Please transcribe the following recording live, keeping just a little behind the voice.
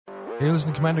You're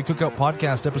listening to Commander Cookout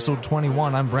Podcast, episode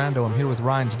 21. I'm Brando. I'm here with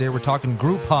Ryan. Today we're talking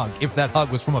group hug. If that hug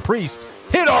was from a priest,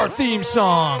 hit our theme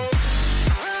song!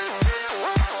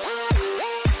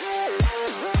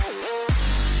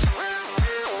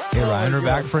 Hey Ryan, we're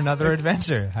back for another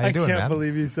adventure. How you doing, man? I can't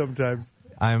believe you sometimes.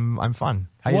 I'm fun.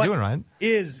 How you doing, Ryan?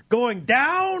 Is going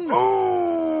down?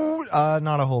 Ooh,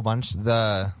 not a whole bunch.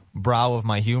 The brow of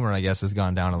my humor, I guess, has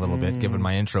gone down a little bit given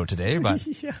my intro today, but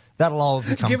Yeah. that'll all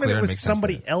become Given clear it and was make sense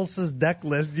somebody later. else's deck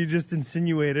list, you just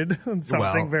insinuated something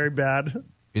Well- very bad.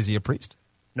 Is he a priest?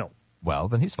 No. Well,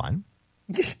 then he's fine.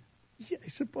 Yeah, I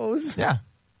suppose. Yeah.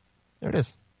 There it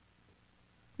is.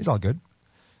 He's all good.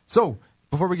 So,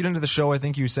 before we get into the show, I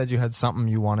think you said you had something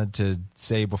you wanted to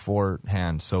say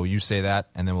beforehand. So you say that,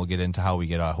 and then we'll get into how we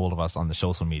get a hold of us on the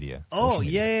social media.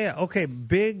 Yeah. Okay,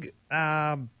 big,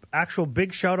 actual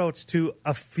big shout-outs to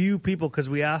a few people because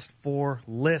we asked for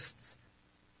lists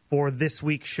for this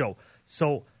week's show.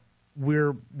 So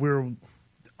we're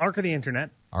Arc of the Internet,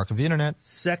 Arc of the Internet.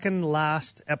 second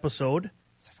last episode,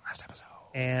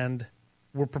 and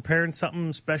we're preparing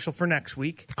something special for next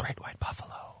week. The Great White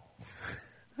Buffalo.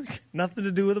 Nothing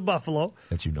to do with a buffalo.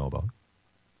 That you know about.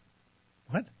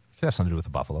 What? It could have something to do with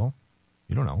the buffalo.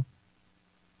 You don't know.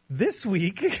 This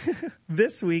week,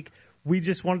 we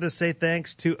just wanted to say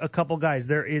thanks to a couple guys.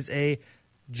 There is a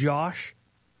Josh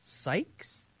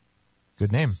Sykes.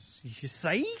 Good name.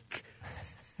 Syke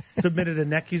submitted a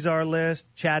Nekuzar list.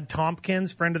 Chad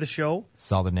Tompkins, friend of the show,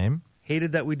 Solid name.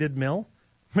 hated that we did Mill.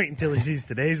 Wait until he sees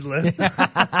today's list.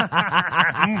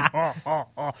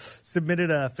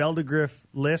 Submitted a Feldegriff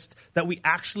list that we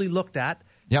actually looked at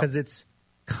Yep. because it's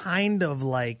kind of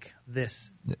like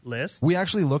this list. We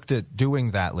actually looked at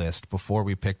doing that list before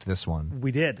we picked this one.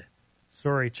 We did.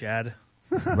 Sorry, Chad.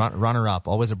 Runner up.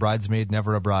 Always a bridesmaid,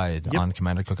 never a bride Yep. on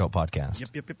Commander Cookout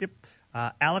Podcast. Yep.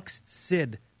 Alex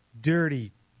Sid,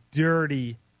 dirty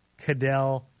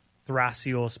Cadell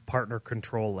Thrasios partner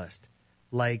control list.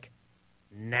 Like,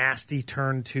 nasty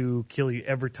turn to kill you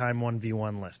every time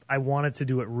 1v1 list. I wanted to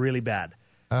do it really bad.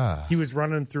 He was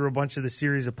running through a bunch of the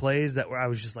series of plays that I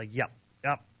was just like, yep,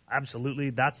 absolutely.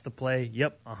 That's the play.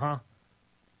 Yep,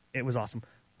 It was awesome.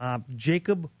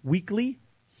 Jacob Weekly,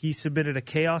 he submitted a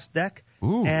Chaos deck.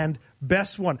 Ooh. And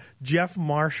best one, Jeff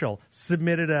Marshall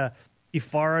submitted a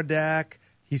Ifara deck.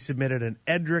 He submitted an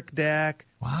Edric deck,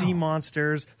 Sea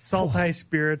Monsters, Sultai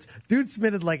Spirits. Dude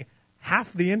submitted like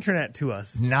half the internet to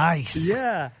us. Nice.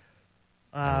 Yeah.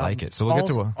 I like it. So we'll get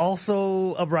to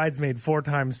also a bridesmaid 4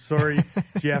 times. Sorry,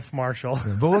 Jeff Marshall.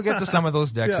 But we'll get to some of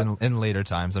those decks Yeah. in later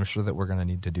times. I'm sure that we're going to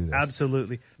need to do this.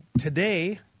 Absolutely.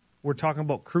 Today, we're talking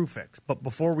about Crew Fix. But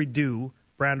before we do,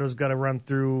 Brando's got to run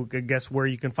through, I guess, where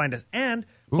you can find us. And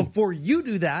before you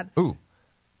do that, Ooh.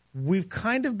 we've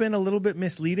kind of been a little bit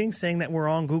misleading saying that we're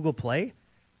on Google Play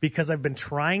because I've been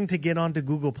trying to get onto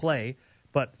Google Play,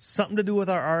 but something to do with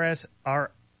our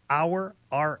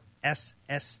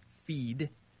RSS feed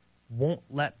won't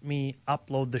let me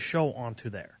upload the show onto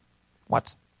there.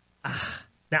 What?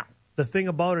 Now, the thing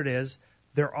about it is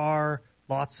there are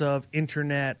lots of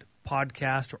internet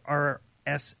podcast or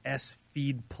RSS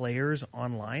feed players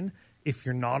online. If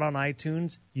you're not on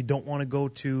iTunes, you don't want to go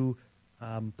to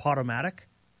Podomatic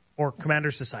or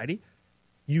Commander Society,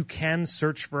 you can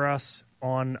search for us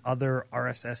on other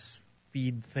RSS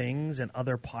feed things and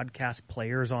other podcast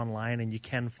players online, and you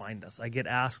can find us. I get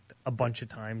asked a bunch of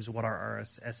times what our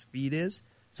RSS feed is,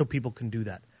 so people can do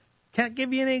that. Can't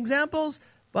give you any examples,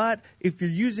 but if you're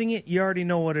using it, you already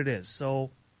know what it is. So,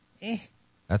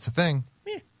 That's the thing.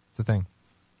 eh. It's the thing.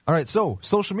 All right, so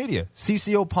social media.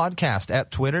 CCO Podcast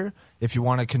at Twitter. If you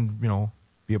want to,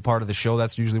 be a part of the show,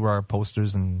 that's usually where our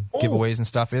posters and giveaways and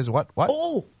stuff is. What?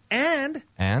 Oh, and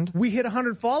we hit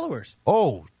 100 followers.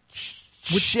 Oh,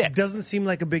 Which shit. doesn't seem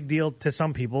like a big deal to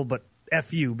some people, but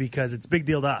F you, because it's a big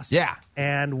deal to us. Yeah.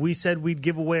 And we said we'd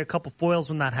give away a couple foils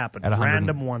when that happened. At 100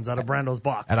 Random ones out of Brando's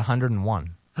box. At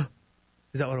 101.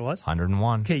 Is that what it was?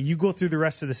 101. Okay, you go through the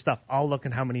rest of the stuff. I'll look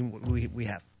at how many we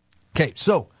have. Okay,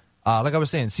 so like I was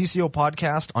saying, CCO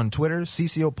Podcast on Twitter,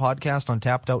 CCO Podcast on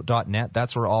tappedout.net.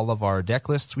 That's where all of our deck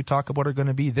lists we talk about are going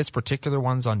to be. This particular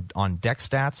one's on Deck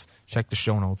Stats. Check the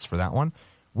show notes for that one.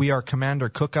 We are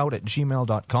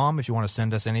commandercookout@gmail.com if you want to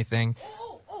send us anything.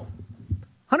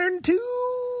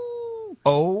 102!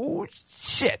 Oh,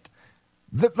 shit.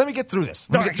 Let me get through this.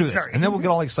 Sorry. And then we'll get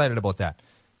all excited about that.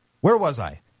 Where was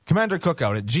I?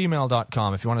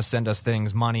 commandercookout@gmail.com if you want to send us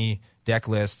things, money, deck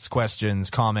lists, questions,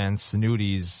 comments,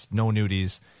 nudies, no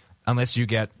nudies, unless you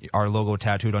get our logo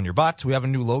tattooed on your butt. We have a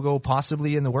new logo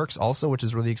possibly in the works also, which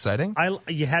is really exciting.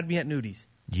 You had me at nudies.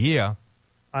 Yeah.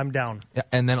 I'm down. Yeah,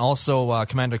 and then also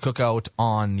Commander Cookout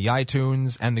on the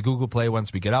iTunes and the Google Play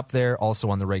once we get up there. Also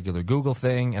on the regular Google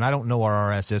thing. And I don't know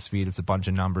our RSS feed. It's a bunch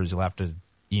of numbers. You'll have to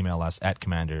email us at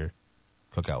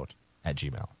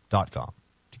commandercookout@gmail.com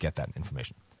to get that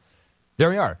information. There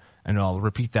we are. And I'll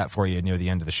repeat that for you near the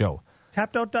end of the show.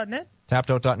 Tappedout.net?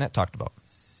 Tappedout.net talked about.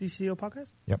 CCO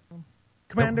podcast? Yep.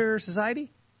 Commander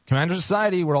Society? Commander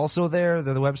Society, we're also there.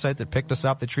 They're the website that picked us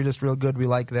up. They treat us real good. We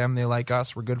like them. They like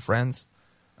us. We're good friends.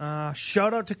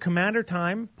 Shout out to Commander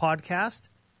Time podcast.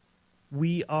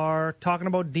 We are talking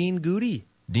about Dean Goody.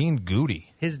 Dean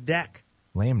Goody. His deck.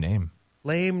 Lame name.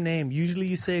 Lame name. Usually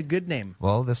you say a good name.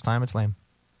 Well, this time it's lame.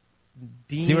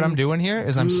 Dean See what I'm doing here?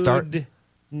 Is I'm Good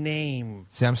name.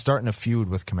 See, I'm starting a feud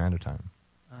with Commander Time.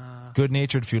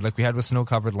 Good-natured feud like we had with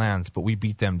Snow-Covered Lands, but we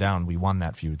beat them down. We won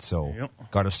that feud, so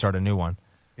got to start a new one.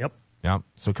 Yep. Yep.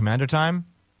 So Commander Time.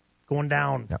 Going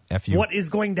down. Yep. F you. What is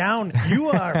going down? You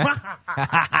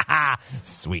are.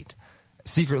 Sweet.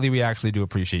 Secretly, we actually do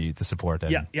appreciate the support.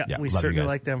 And, yeah. We love certainly you guys.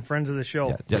 like them. Friends of the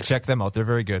show. Yeah, check them out. They're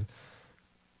very good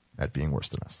at being worse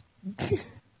than us.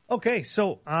 Okay,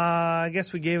 so I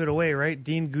guess we gave it away, right?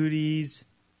 Dean Goody's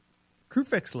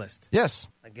Crewfix list. Yes.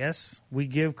 I guess we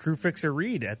give Crewfix a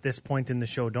read at this point in the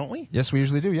show, don't we? Yes, we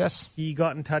usually do, yes. He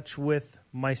got in touch with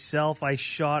myself. I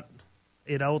shot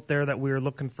it out there that we were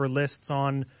looking for lists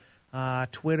on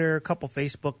Twitter, a couple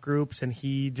Facebook groups, and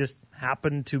he just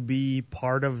happened to be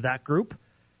part of that group.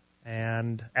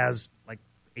 And as like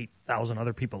 8,000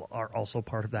 other people are also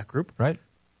part of that group. Right.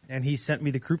 And he sent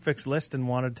me the Crewfix list and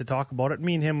wanted to talk about it.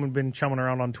 Me and him have been chumming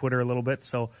around on Twitter a little bit,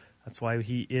 so that's why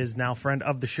he is now friend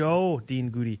of the show, Dean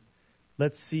Goody.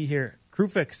 Let's see here.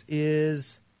 Crewfix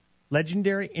is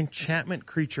legendary enchantment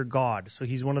creature god. So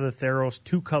he's one of the Theros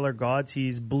 2-color gods.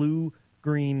 He's blue,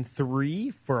 green 3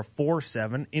 for a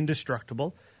 4/7,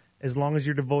 indestructible. As long as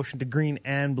your devotion to green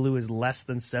and blue is less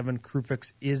than 7,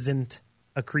 Crewfix isn't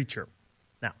a creature.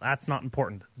 Now, that's not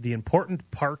important. The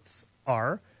important parts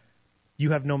are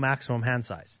you have no maximum hand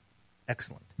size.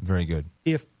 Excellent. Very good.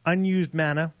 If unused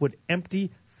mana would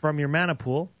empty from your mana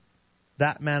pool,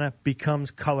 that mana becomes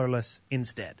colorless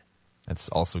instead. That's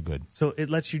also good. So it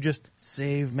lets you just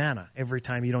save mana every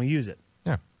time you don't use it.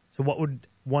 Yeah. So what would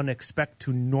one expect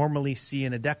to normally see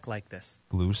in a deck like this?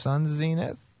 Blue Sun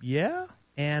Zenith? Yeah.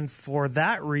 And for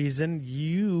that reason,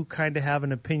 you kind of have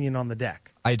an opinion on the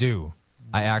deck. I do.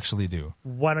 I actually do.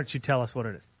 Why don't you tell us what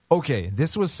it is? Okay,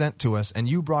 this was sent to us, and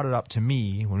you brought it up to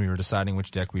me when we were deciding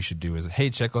which deck we should do. Is, hey,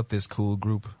 check out this cool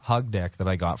group hug deck that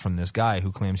I got from this guy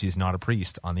who claims he's not a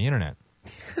priest on the internet.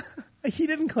 He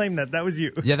didn't claim that. That was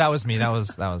you. Yeah, that was me. That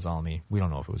was all me. We don't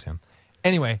know if it was him.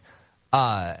 Anyway,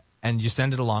 and you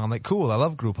send it along. I'm like, cool, I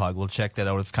love group hug. We'll check that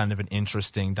out. It's kind of an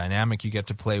interesting dynamic you get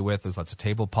to play with. There's lots of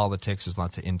table politics. There's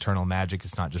lots of internal magic.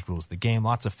 It's not just rules of the game.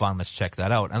 Lots of fun. Let's check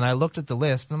that out. And I looked at the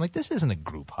list, and I'm like, this isn't a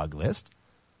group hug list.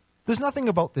 There's nothing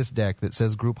about this deck that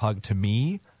says group hug to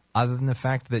me other than the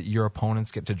fact that your opponents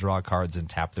get to draw cards and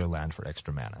tap their land for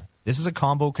extra mana. This is a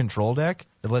combo control deck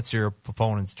that lets your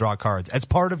opponents draw cards as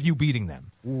part of you beating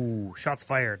them. Ooh, shots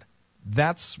fired.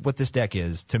 That's what this deck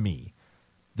is to me.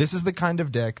 This is the kind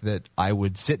of deck that I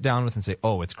would sit down with and say,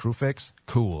 oh, it's Crewfix?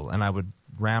 Cool. And I would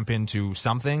ramp into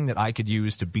something that I could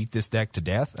use to beat this deck to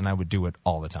death, and I would do it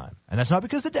all the time. And that's not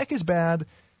because the deck is bad.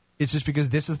 It's just because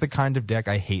this is the kind of deck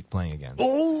I hate playing against.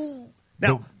 Oh!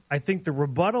 Now, I think the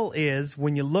rebuttal is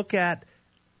when you look at,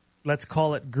 let's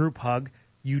call it group hug,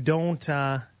 you don't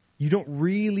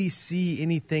really see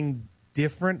anything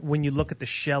different when you look at the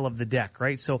shell of the deck,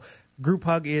 right? So group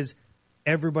hug is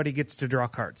everybody gets to draw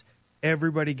cards.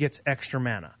 Everybody gets extra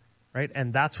mana, right?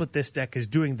 And that's what this deck is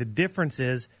doing. The difference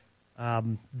is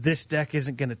this deck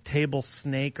isn't going to table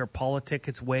snake or politic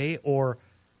its way or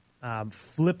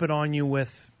flip it on you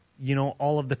with,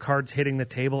 all of the cards hitting the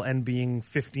table and being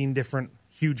 15 different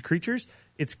huge creatures.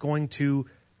 It's going to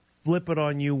flip it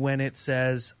on you when it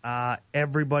says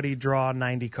everybody draw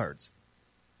 90 cards.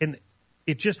 And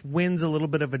it just wins a little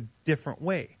bit of a different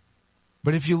way.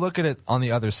 But if you look at it on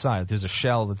the other side, there's a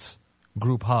shell that's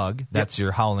group hug. That's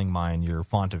your Howling Mine, your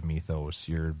Font of Mythos,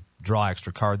 your draw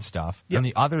extra card stuff. Yep. On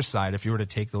the other side, if you were to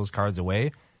take those cards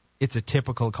away, it's a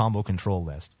typical combo control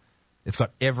list. It's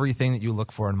got everything that you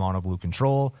look for in mono blue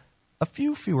control. A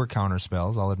few fewer counter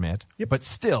spells, I'll admit. Yep. But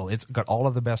still, it's got all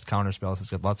of the best counter spells.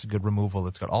 It's got lots of good removal.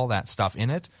 It's got all that stuff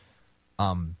in it,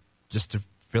 just to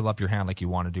fill up your hand like you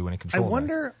want to do in a control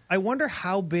deck. I wonder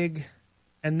how big,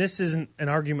 and this isn't an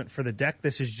argument for the deck,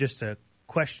 this is just a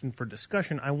question for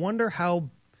discussion. I wonder how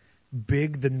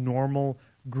big the normal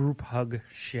group hug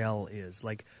shell is.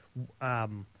 Like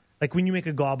when you make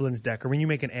a goblins deck or when you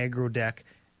make an aggro deck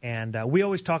And we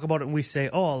always talk about it and we say,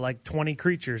 oh, like 20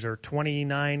 creatures or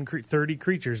 29, 30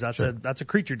 creatures. That's a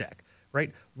creature deck,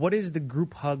 right? What is the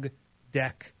group hug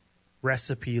deck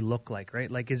recipe look like,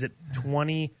 right? Like, is it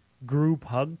 20 group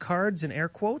hug cards in air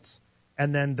quotes?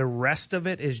 And then the rest of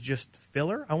it is just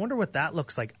filler? I wonder what that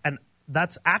looks like. And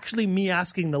that's actually me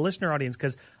asking the listener audience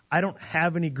because I don't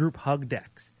have any group hug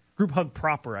decks. Group hug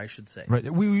proper, I should say. Right.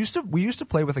 We used to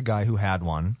play with a guy who had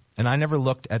one, and I never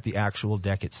looked at the actual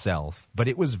deck itself, but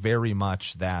it was very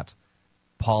much that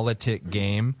politic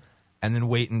game, and then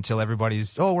wait until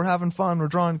everybody's, oh, we're having fun, we're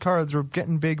drawing cards, we're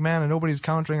getting big mana, nobody's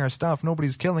countering our stuff,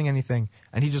 nobody's killing anything,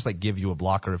 and he just like give you a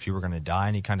blocker if you were going to die,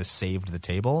 and he kind of saved the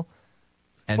table.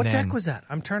 And what deck was that?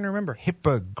 I'm trying to remember.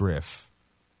 Hippogriff.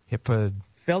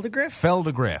 Feldegriff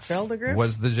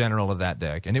was the general of that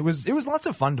deck, and it was lots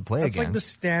of fun to play against. That's like the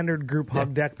standard group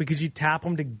hug deck because you tap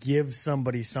them to give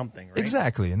somebody something, right?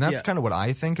 Exactly, and that's kind of what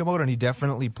I think about. And he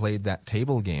definitely played that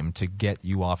table game to get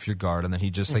you off your guard, and then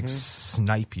he just like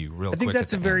snipe you real quick. I think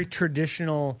that's a very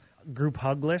traditional group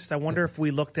hug list. I wonder if we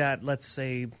looked at, let's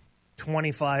say,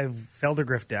 25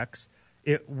 Feldegriff decks,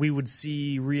 we would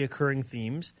see reoccurring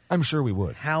themes. I'm sure we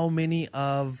would. How many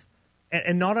of,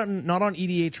 and not on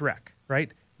EDH Rec,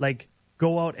 right? Like,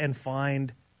 go out and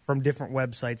find from different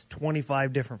websites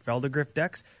 25 different Feldegriff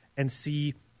decks and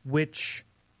see which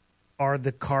are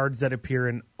the cards that appear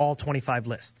in all 25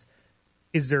 lists.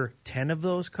 Is there 10 of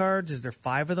those cards? Is there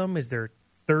 5 of them? Is there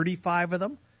 35 of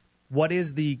them? What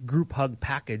is the group hug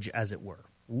package, as it were?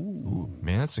 Ooh,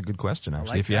 man, that's a good question, actually.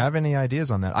 Like if you have any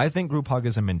ideas on that, I think group hug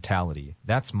is a mentality.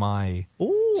 That's my...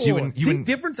 Ooh, so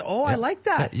difference. Oh, yeah, I like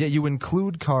that. Yeah, you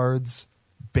include cards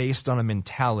based on a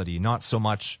mentality, not so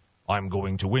much I'm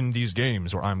going to win these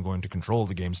games or I'm going to control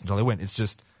the games until I win. It's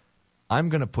just I'm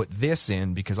going to put this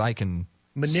in because I can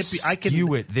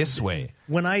skew it this way.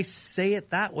 When I say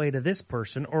it that way to this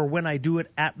person or when I do it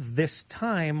at this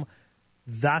time,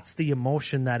 that's the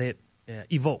emotion that it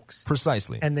evokes.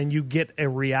 Precisely. And then you get a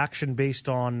reaction based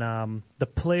on the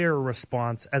player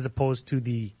response as opposed to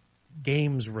the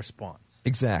game's response.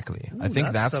 Exactly. Ooh, I think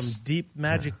that's some deep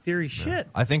magic theory shit.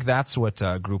 I think that's what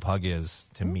group hug is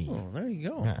to me. Oh, there you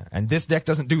go. Yeah. And this deck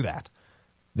doesn't do that.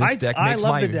 This deck I makes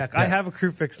love the deck. I have a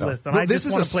Crewfix list, and I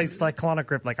just want to play Cyclonic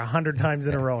Rift like 100 times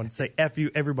in a row and say "F you,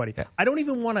 everybody." Yeah. I don't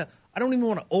even want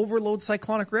to overload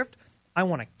Cyclonic Rift. I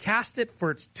want to cast it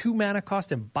for its 2 mana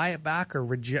cost and buy it back or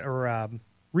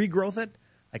regrowth it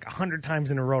like 100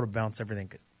 times in a row to bounce everything.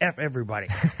 'Cause F everybody.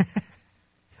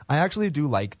 I actually do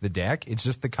like the deck. It's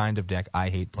just the kind of deck I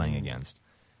hate playing against.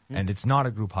 And it's not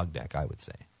a group hug deck, I would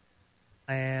say.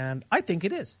 And I think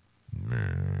it is. It's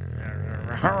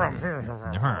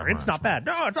not bad.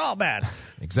 No, it's all bad.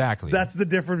 Exactly. That's the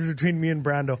difference between me and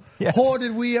Brando. Yes. Oh,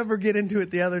 did we ever get into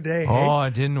it the other day? Oh, hey?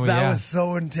 Didn't we? That was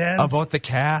so intense. About the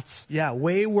cats. Yeah,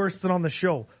 way worse than on the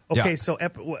show. Okay, so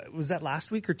was that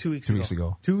last week or 2 weeks ago? 2 weeks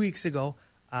ago. 2 weeks ago,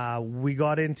 we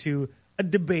got into a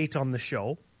debate on the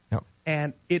show. Yep.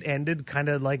 And it ended kind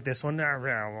of like this one.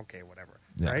 Okay, whatever.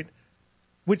 Yeah. Right?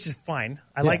 Which is fine.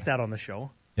 I like that on the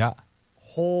show. Yeah.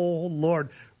 Oh,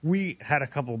 Lord. We had a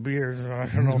couple beers. I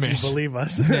don't know if you believe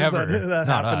us. Never. But that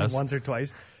Not happened us. once or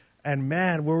twice. And,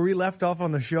 man, where we left off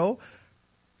on the show,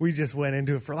 we just went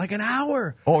into it for like an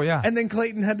hour. Oh, yeah. And then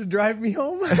Clayton had to drive me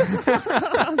home.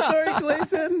 I'm sorry,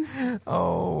 Clayton.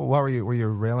 Oh, what were you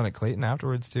railing at Clayton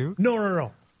afterwards, too?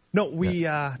 No. No,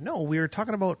 we were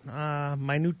talking about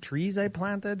my new trees I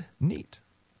planted. Neat.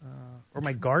 Or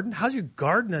my garden. How's your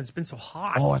garden? It's been so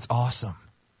hot. Oh, it's awesome.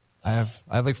 I have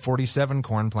like 47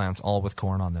 corn plants, all with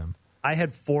corn on them. I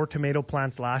had 4 tomato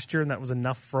plants last year, and that was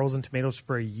enough frozen tomatoes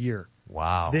for a year.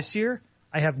 Wow. This year,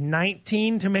 I have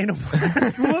 19 tomato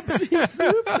plants. Whoopsies.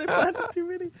 Oops, I planted too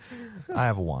many. I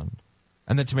have 1.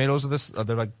 And the tomatoes are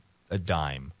they're like a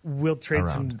dime. We'll trade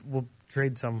around. We'll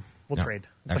trade. It's Excellent.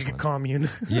 like a commune.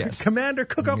 Yes. Commander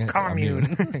Cookout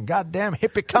commune. Goddamn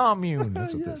hippie commune.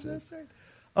 That's what this is. That's right.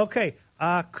 Okay,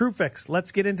 Crewfix,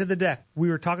 let's get into the deck. We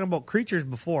were talking about creatures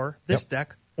before. This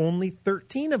deck, only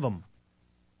 13 of them.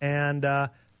 And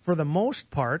for the most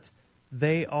part,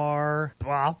 they are,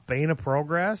 Bane of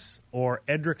Progress or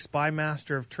Edric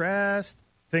Spymaster of Trest,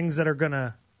 things that are going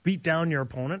to beat down your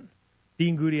opponent.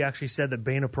 Dean Goody actually said that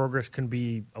Bane of Progress can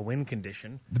be a win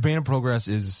condition. The Bane of Progress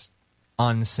is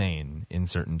insane in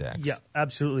certain decks. Yeah,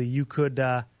 absolutely. You could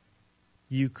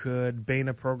Bane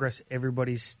of Progress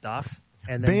everybody's stuff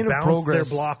and then bounce their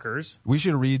blockers. We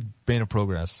should read Bane of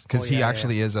Progress because he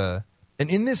actually is a...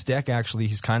 And in this deck, actually,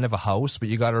 he's kind of a house, but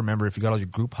you got to remember, if you got all your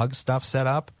group hug stuff set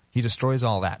up, he destroys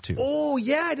all that too. Oh,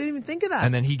 yeah, I didn't even think of that.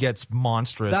 And then he gets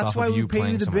monstrous off of you playing so much stuff. That's why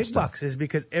we pay you the big bucks, is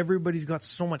because everybody's got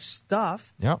so much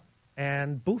stuff. Yep.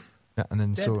 And boof, Yeah, and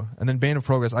then Bane of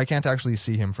Progress. I can't actually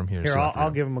see him from here. Here, so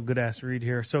I'll give him a good ass read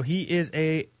here. So he is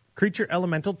a creature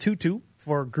elemental 2/2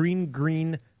 for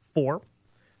green 4.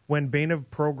 When Bane of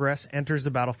Progress enters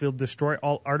the battlefield, destroy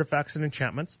all artifacts and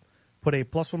enchantments. Put a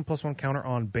 +1/+1 counter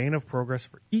on Bane of Progress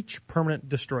for each permanent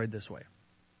destroyed this way.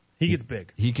 He gets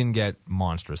big. He can get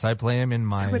monstrous. I play him in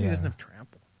my. Too bad he doesn't have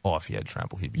trample. Oh, if he had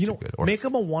trample, he'd be too good. Or make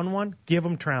him a 1/1. Give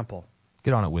him trample.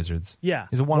 Get on it, Wizards. Yeah,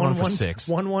 he's a 1/1 for 6.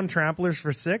 1/1 tramplers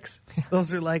for 6.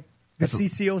 Those are like the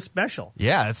CCO special.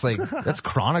 Yeah, it's like that's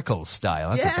Chronicles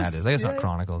style. That's what that is. I guess not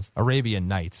Chronicles. Arabian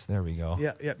Nights. There we go.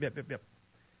 Yep.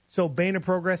 So Bane of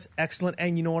Progress, excellent.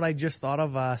 And you know what I just thought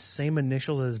of? Same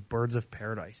initials as Birds of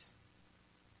Paradise.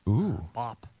 Ooh,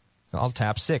 Bop. So I'll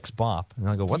tap 6, Bop, and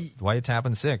I'll go. What? Why are you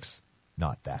tapping 6?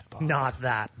 Not that Bop. Not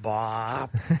that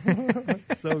Bop.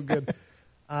 So good.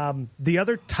 The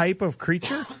other type of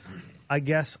creature, I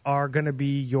guess, are going to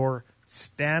be your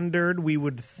standard, we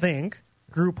would think,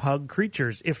 group hug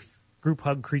creatures, if group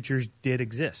hug creatures did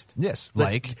exist. Yes,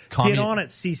 like Get on it,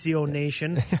 CCO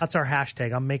Nation. That's our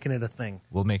hashtag. I'm making it a thing.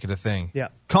 We'll make it a thing. Yeah.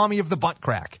 Kami of the Butt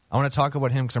Crack. I want to talk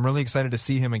about him because I'm really excited to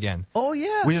see him again. Oh,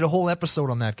 yeah. We did a whole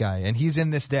episode on that guy, and he's in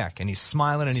this deck, and he's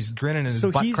smiling, and he's grinning, and his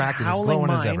butt crack is as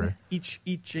glowing as ever.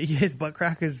 His butt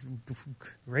crack is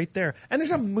right there. And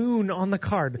there's a moon on the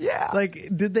card. Yeah.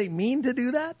 Like, did they mean to do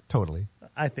that? Totally.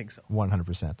 I think so.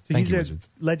 100%. So Thank you, a Wizards.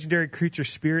 legendary creature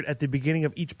spirit at the beginning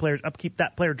of each player's upkeep.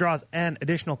 That player draws an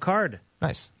additional card.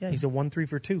 Nice. Yeah, he's a 1/3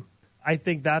 for 2. I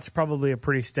think that's probably a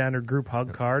pretty standard group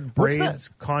hug card. Braids,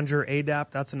 Conjure,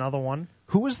 Adapt, that's another one.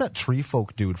 Who was that tree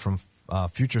folk dude from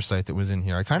Future Sight that was in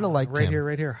here? I kind of liked him.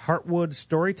 Right here. Heartwood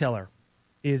Storyteller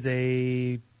is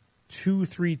a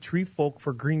 2/3 tree folk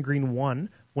for green 1.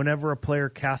 Whenever a player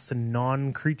casts a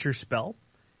non-creature spell,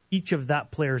 each of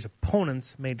that player's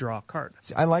opponents may draw a card.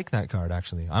 See, I like that card,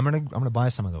 actually. I'm gonna buy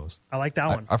some of those. I like that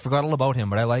one. I forgot all about him,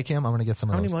 but I like him. I'm gonna get some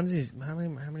of those. How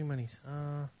many monies?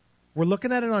 We're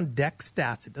looking at it on deck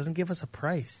stats. It doesn't give us a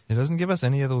price. It doesn't give us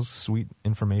any of those sweet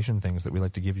information things that we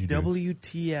like to give you dudes.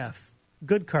 WTF.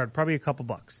 Good card. Probably a couple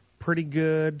bucks. Pretty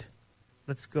good.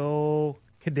 Let's go.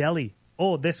 Kadeli.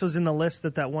 Oh, this was in the list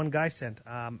that one guy sent.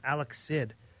 Alex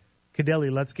Sid.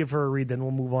 Kadeli, let's give her a read, then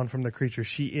we'll move on from the creature.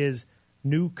 She is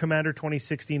new Commander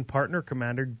 2016 partner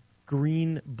commander,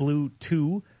 green-blue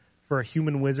 2 for a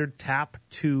human wizard. Tap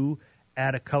 2,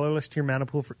 add a colorless to your mana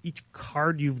pool for each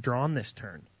card you've drawn this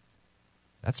turn.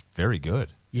 That's very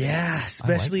good. Yeah,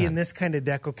 especially in this kind of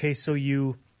deck. Okay, so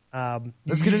you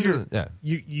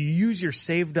use your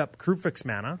saved up Krufix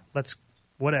mana. Let's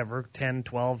 10,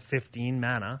 12, 15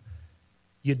 mana.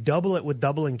 You double it with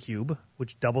Doubling Cube,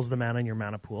 which doubles the mana in your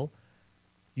mana pool.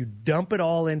 You dump it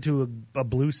all into a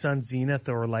Blue Sun Zenith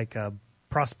or like a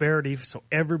Prosperity, so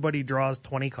everybody draws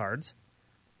 20 cards.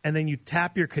 And then you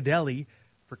tap your Kadeli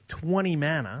for 20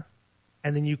 mana,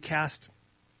 and then you cast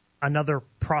another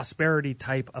Prosperity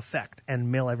type effect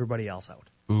and mill everybody else out.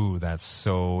 Ooh, that's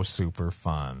so super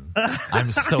fun.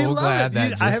 I'm so glad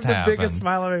that just happened. I have the biggest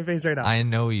smile on my face right now. I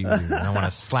know you do. I want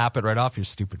to slap it right off your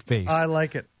stupid face. I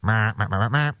like it.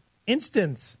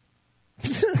 Instance.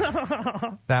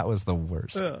 That was the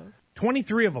worst.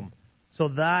 23 of them. So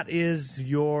that is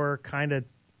your kind of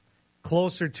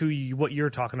closer to what you're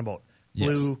talking about.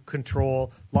 Blue, yes.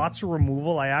 Control, lots of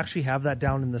removal. I actually have that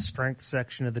down in the strength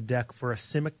section of the deck for a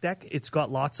Simic deck. It's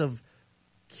got lots of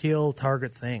kill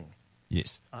target thing.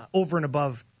 Yes. Over and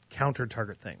above counter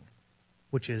target thing,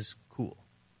 which is cool.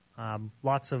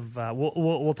 Lots of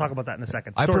we'll talk about that in a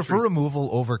second. I prefer removal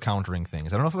over countering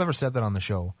things. I don't know if I've ever said that on the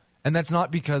show, and that's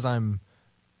not because I'm.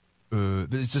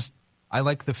 It's just I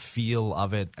like the feel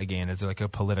of it. Again, as like a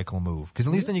political move, because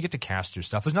at least then you get to cast your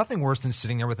stuff. There's nothing worse than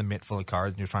sitting there with a mitt full of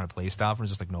cards and you're trying to play stuff and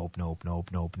it's just like nope.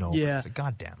 Yeah. It's like,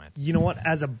 God damn it. You know what?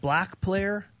 As a black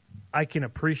player, I can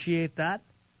appreciate that.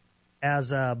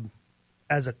 As a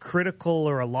critical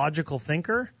or a logical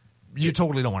thinker, you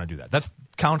totally don't want to do that. That's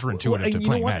counterintuitive to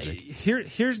playing Magic.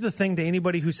 Here's the thing to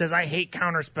anybody who says, I hate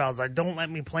counter spells. Don't let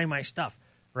me play my stuff.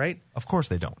 Right? Of course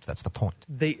they don't. That's the point.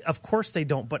 Of course they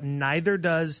don't, but neither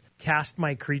does cast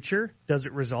my creature. Does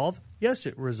it resolve? Yes,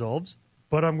 it resolves,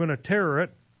 but I'm going to terror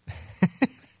it.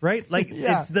 Right? Like,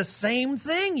 It's the same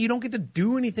thing. You don't get to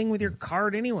do anything with your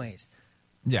card anyways.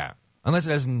 Yeah. Unless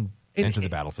it doesn't enter the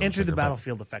battlefield. Enter the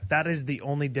battlefield effect. That is the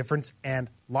only difference, and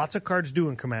lots of cards do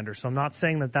in Commander, so I'm not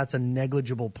saying that that's a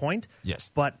negligible point. Yes.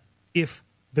 But if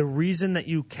the reason that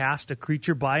you cast a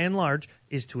creature by and large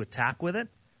is to attack with it,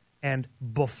 and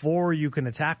before you can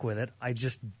attack with it, I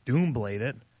just Doomblade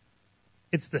it.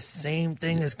 It's the same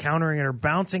thing as countering it or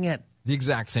bouncing it. The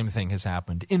exact same thing has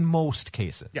happened in most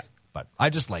cases. Yeah. But I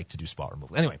just like to do spot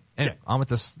removal. Anyway, on with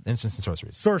this instants and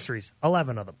sorceries. Sorceries,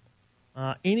 11 of them.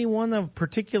 Anyone of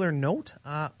particular note?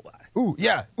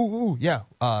 Yeah.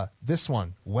 This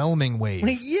one, Whelming Wave.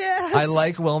 Yes! I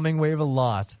like Whelming Wave a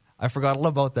lot. I forgot all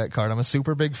about that card. I'm a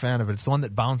super big fan of it. It's the one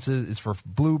that bounces. It's for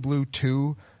blue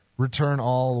 2. Return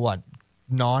all,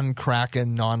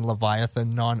 non-kraken,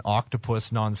 non-leviathan,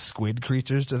 non-octopus, non-squid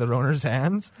creatures to their owner's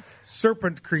hands.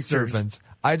 Serpent creatures. Serpents.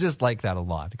 I just like that a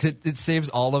lot because it saves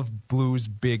all of Blue's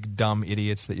big dumb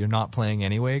idiots that you're not playing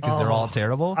anyway because they're all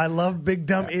terrible. I love big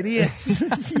dumb idiots.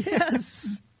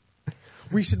 Yes.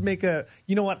 We should make a.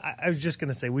 You know what? I was just going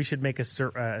to say we should make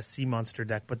a sea monster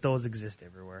deck, but those exist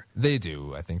everywhere. They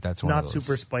do. I think that's one Not of those.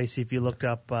 super spicy. If you looked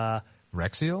up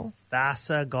Rexiel?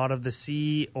 Thassa, God of the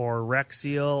Sea, or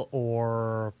Rexiel,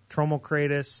 or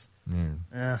Tromokratus.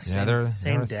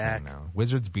 Same deck. Now.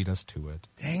 Wizards beat us to it.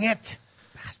 Dang it,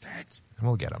 bastards! And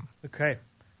we'll get them. Okay.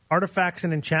 Artifacts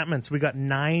and enchantments. We got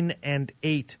 9 and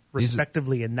 8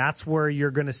 respectively, and that's where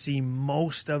you're going to see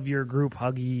most of your group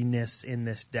hugginess in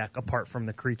this deck, apart from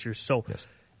the creatures. So,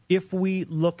 if we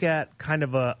look at kind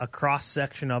of a cross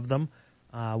section of them,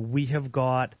 we have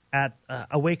got at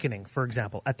Awakening, for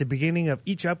example, at the beginning of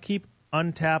each upkeep,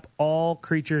 untap all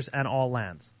creatures and all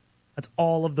lands. That's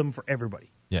all of them for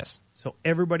everybody. Yes. So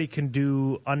everybody can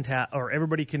do untap, or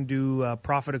everybody can do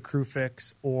Prophet of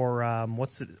Krufix, or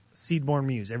Seedborn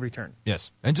Muse every turn.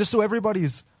 Yes. And just so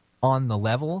everybody's on the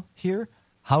level here,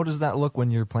 how does that look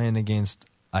when you're playing against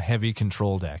a heavy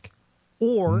control deck?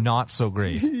 Or not so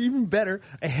great. Even better,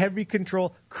 a heavy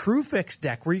control Krufix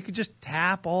deck where you could just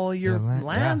tap all your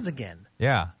lands again.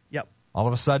 Yeah. Yep. All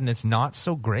of a sudden, it's not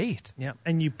so great. Yep.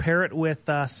 And you pair it with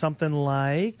something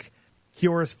like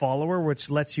Kiora's Follower, which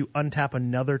lets you untap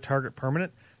another target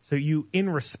permanent. So you, in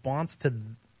response to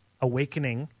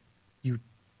Awakening, you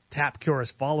tap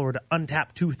Kiora's Follower to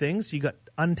untap 2 things. So you got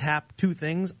untap 2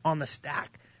 things on the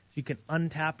stack. So you can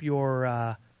untap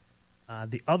your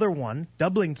the other one,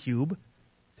 Doubling Cube,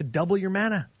 to double your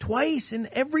mana twice in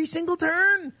every single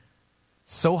turn.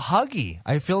 So huggy.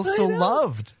 I feel so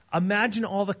loved. Imagine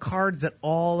all the cards that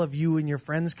all of you and your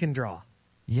friends can draw.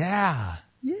 Yeah.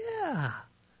 Yeah.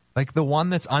 Like the one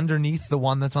that's underneath the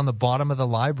one that's on the bottom of the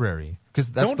library.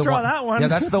 Don't draw that one. Yeah,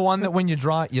 that's the one that when you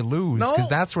draw it, you lose. No. Because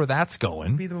that's where that's going.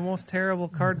 It'd be the most terrible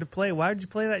card to play. Why would you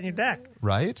play that in your deck?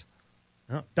 Right?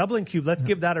 No. Doubling Cube. Let's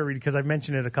give that a read because I've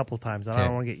mentioned it a couple times. I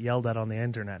don't want to get yelled at on the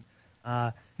internet.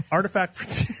 Artifact for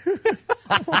 2.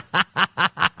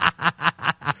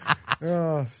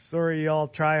 Oh, sorry, y'all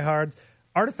tryhards.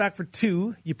 Artifact for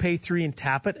 2, you pay 3 and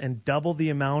tap it and double the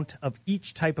amount of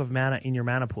each type of mana in your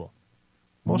mana pool.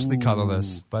 Mostly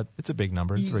colorless, but it's a big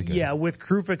number. It's very good. Yeah, with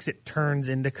Krufix, it turns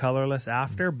into colorless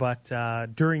after, but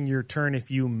during your turn, if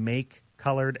you make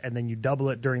colored and then you double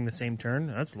it during the same turn,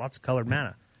 that's lots of colored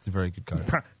mana. It's a very good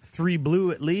card. 3 blue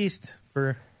at least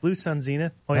for Blue Sun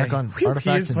Zenith. Oh, back on he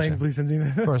Artifacts is playing Blue Sun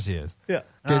Zenith. Of course he is. Yeah.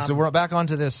 Okay, so we're back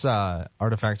onto this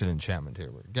Artifact and Enchantment here.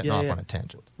 We're getting off on a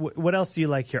tangent. What else do you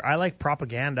like here? I like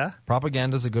Propaganda.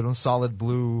 Propaganda's a good one. Solid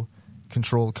blue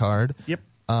control card. Yep.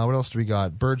 What else do we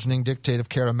got? Burgeoning Dictate of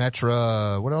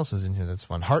Karametra. What else is in here that's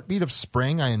fun? Heartbeat of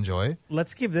Spring, I enjoy.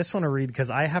 Let's give this one a read because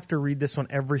I have to read this one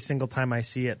every single time I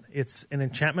see it. It's an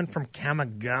enchantment from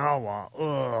Kamigawa.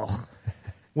 Ugh.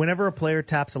 Whenever a player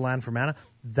taps a land for mana,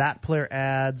 that player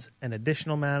adds an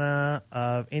additional mana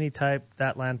of any type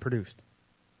that land produced.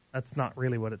 That's not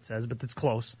really what it says, but it's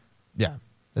close. Yeah,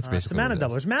 that's basically mana what it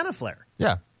is. doublers. Mana Flare.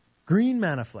 Yeah. Green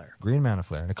Mana Flare. Green Mana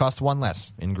Flare. And it costs 1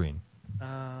 less in green.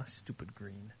 Stupid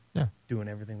green. Yeah. Doing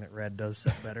everything that red does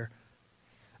better.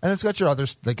 And it's got your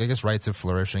others, like I guess Rites of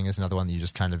Flourishing is another one that you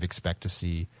just kind of expect to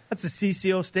see. That's a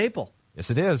CCO staple. Yes,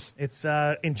 it is. It's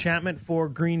enchantment for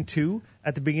green 2.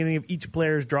 At the beginning of each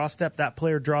player's draw step, that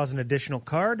player draws an additional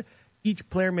card. Each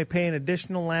player may pay an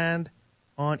additional land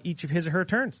on each of his or her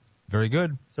turns. Very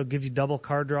good. So it gives you double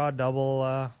card draw,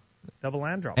 double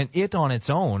land draw. And it on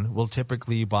its own will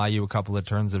typically buy you a couple of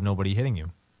turns of nobody hitting you.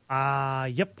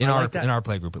 Yep. In our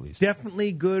play group, at least.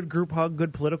 Definitely good group hug,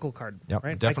 good political card. Yep.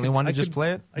 Right? Definitely one to just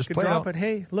play it. I could drop it.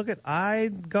 Hey, look it. I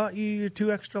got you your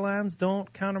 2 extra lands.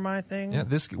 Don't counter my thing. Yeah,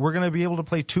 we're going to be able to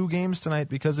play 2 games tonight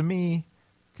because of me.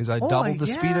 Because I doubled the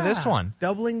speed of this one.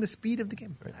 Doubling the speed of the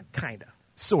game. Kind of.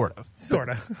 Sort of. Sort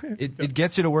of. It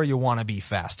gets you to where you want to be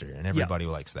faster, and everybody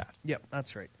likes that. Yep,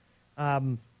 that's right.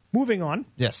 Moving on.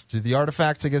 Yes, to the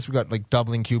artifacts, I guess we got like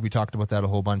Doubling Cube. We talked about that a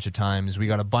whole bunch of times. We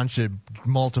got a bunch of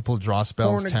multiple draw spells.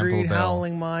 Horn of Temple Greed, Bell.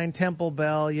 Howling Mine, Temple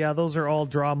Bell. Yeah, those are all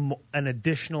draw an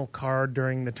additional card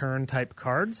during the turn type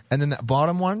cards. And then that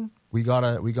bottom one, we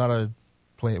gotta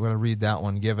play. We're gonna read that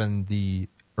one. Given the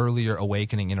earlier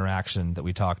Awakening interaction that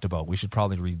we talked about, we should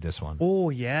probably read this one. Oh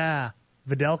yeah,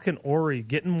 Vidalcan Ori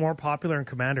getting more popular in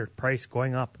Commander. Price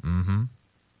going up. Mm-hmm.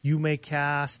 you may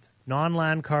cast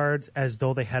non-land cards as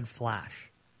though they had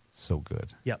flash. So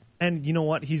good. Yep. And you know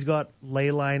what? He's got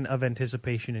Leyline of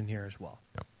Anticipation in here as well.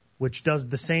 Yep. Which does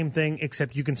the same thing,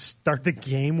 except you can start the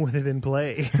game with it in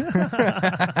play.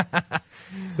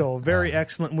 So very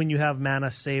excellent when you have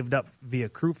mana saved up via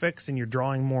Crewfix and you're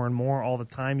drawing more and more all the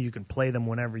time. You can play them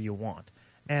whenever you want.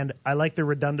 And I like the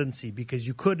redundancy because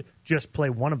you could just play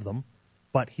one of them,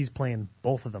 but he's playing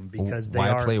both of them because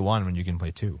Why play one when you can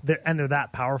play two? They're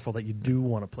that powerful that you do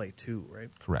want to play two, right?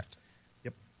 Correct.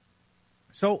 Yep.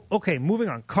 So, okay, moving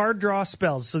on. Card draw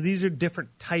spells. So these are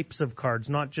different types of cards,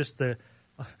 not just the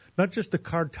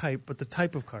card type, but the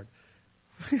type of card.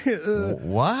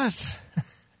 What?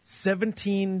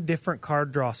 17 different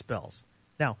card draw spells.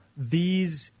 Now,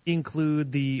 these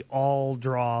include the all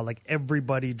draw, like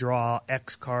everybody draw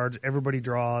X cards, everybody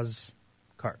draws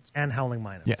cards, and Howling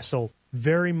Mina. Yes. So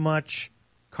very much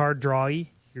card drawy.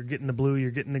 You're getting the blue,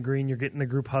 you're getting the green, you're getting the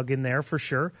group hug in there for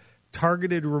sure.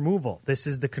 Targeted removal. This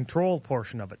is the control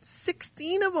portion of it.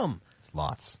 16 of them. It's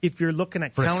lots. If you're looking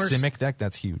at For counters. a Simic deck,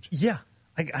 that's huge. Yeah.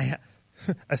 I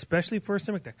especially for a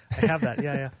Simic deck. I have that.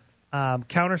 Yeah.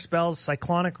 Counter spells,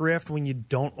 Cyclonic Rift when you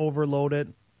don't overload it,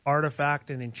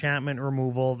 artifact and enchantment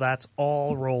removal, that's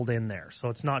all rolled in there. So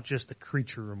it's not just the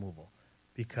creature removal.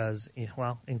 Because,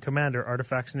 in Commander,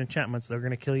 artifacts and enchantments, they're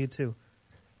going to kill you too.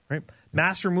 Right?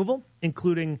 Mass removal,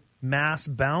 including Mass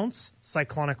Bounce,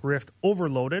 Cyclonic Rift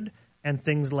Overloaded, and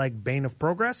things like Bane of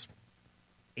Progress.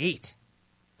 8.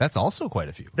 That's also quite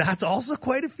a few. That's also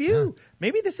quite a few. Yeah.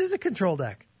 Maybe this is a control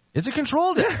deck. It's a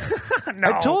control deck.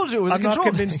 No, I told you it was a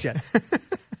control deck. I'm not convinced yet.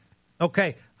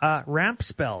 Okay, ramp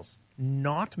spells.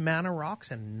 Not mana rocks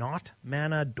and not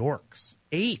mana dorks.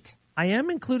 8. I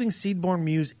am including Seedborn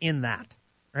Muse in that.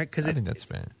 Right? I think that's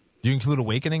fair. Do you include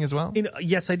Awakening as well?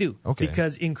 Yes, I do. Okay.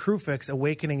 Because in Crewfix,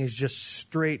 Awakening is just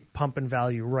straight pumping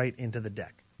value right into the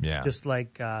deck. Yeah. Just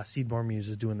like Seedborn Muse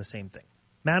is doing the same thing.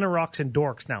 Mana rocks and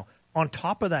dorks. Now, on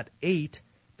top of that 8,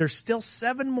 there's still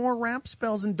 7 more ramp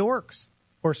spells and dorks.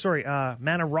 Or, sorry,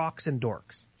 mana rocks and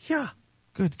dorks. Yeah.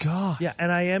 Good God. Yeah,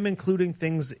 and I am including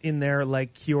things in there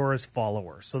like Kiora's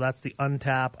Follower. So that's the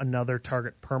untap another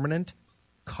target permanent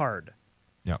card.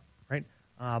 Yep. Right?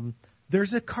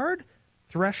 There's a card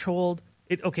threshold.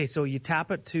 Okay, so you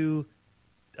tap it to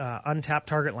untap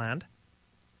target land.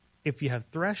 If you have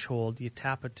threshold, you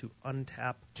tap it to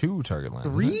untap 2 target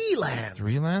lands. 3 lands.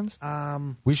 3 lands?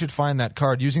 We should find that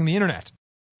card using the internet.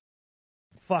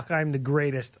 Fuck, I'm the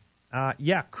greatest.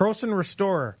 Krosan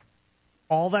Restorer.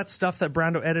 All that stuff that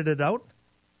Brando edited out,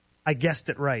 I guessed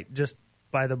it right, just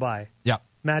by the by. Yep.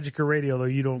 Magica Radio, though,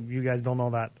 you guys don't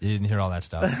know that. You didn't hear all that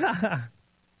stuff.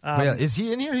 But yeah, is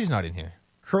he in here? He's not in here.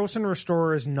 Krosan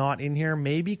Restorer is not in here,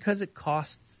 maybe because it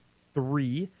costs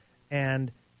 3,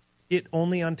 and it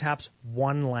only untaps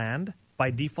 1 land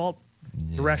by default.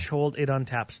 Yeah. Threshold, it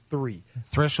untaps 3.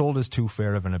 Threshold is too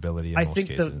fair of an ability in most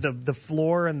cases. I think the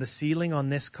floor and the ceiling on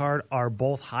this card are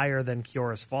both higher than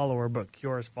Kiora's Follower, but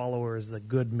Kiora's Follower is the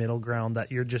good middle ground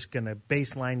that you're just going to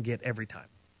baseline get every time.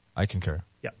 I concur.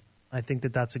 Yeah, I think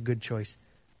that's a good choice.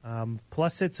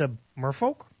 Plus, it's a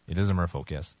merfolk. It is a merfolk,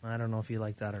 yes. I don't know if you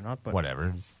like that or not, but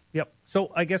whatever. Yep.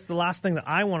 So I guess the last thing that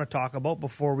I want to talk about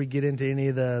before we get into any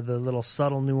of the little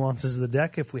subtle nuances of the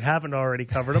deck, if we haven't already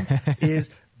covered them, is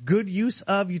good use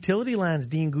of utility lands,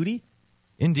 Dean Goody.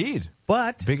 Indeed.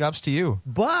 But big ups to you.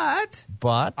 But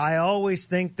I always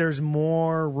think there's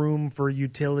more room for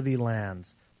utility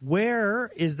lands.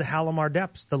 Where is the Halimar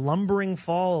Depths, the Lumbering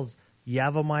Falls,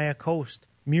 Yavimaya Coast,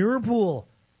 Mirrorpool?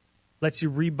 Lets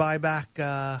you rebuy back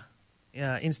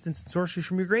instants and sorceries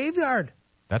from your graveyard.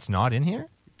 That's not in here? You're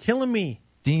killing me.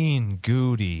 Dean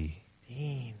Goody.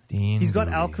 Dean. He's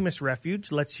got Alchemist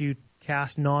Refuge, lets you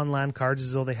cast non-land cards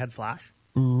as though they had flash.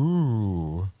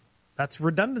 Ooh. That's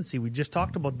redundancy. We just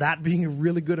talked about that being a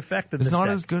really good effect in this deck. It's not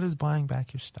deck. as good as buying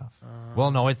back your stuff.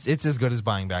 Well, no, it's as good as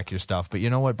buying back your stuff. But you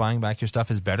know what buying back your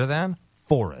stuff is better than?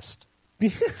 Forest.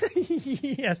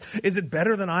 Yes. Is it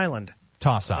better than Island?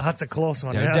 Toss up. That's a close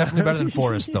one. Yeah, definitely better than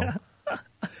Forest, though.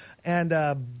 And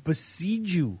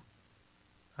Besiege. Did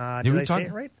I say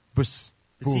it right?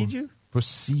 Besiege?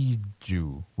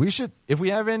 Besiege. We should, if we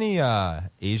have any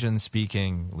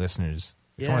Asian-speaking listeners,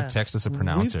 if you want to text us a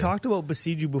pronouncer. We've talked about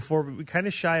Besiege before, but we kind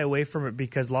of shy away from it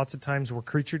because lots of times we're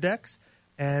creature decks,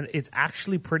 and it's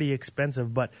actually pretty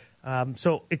expensive. But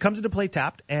so it comes into play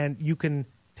tapped, and you can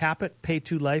tap it, pay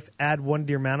 2 life, add 1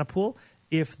 to your mana pool.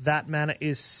 If that mana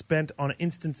is spent on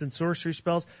instants and sorcery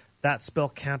spells, that spell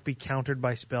can't be countered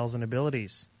by spells and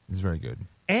abilities. It's very good.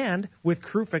 And with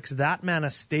Crewfix, that mana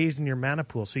stays in your mana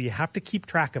pool, so you have to keep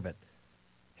track of it.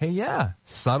 Hey, yeah,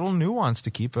 subtle nuance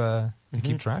to keep track of.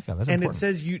 That's and important. it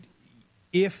says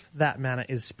if that mana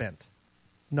is spent.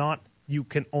 Not you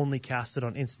can only cast it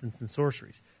on instants and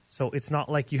sorceries. So it's not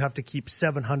like you have to keep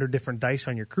 700 different dice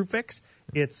on your Kruphix.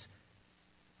 It's,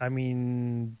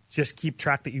 just keep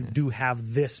track that you do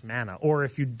have this mana. Or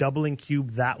if you doubling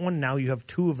cube that one, now you have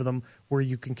 2 of them where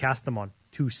you can cast them on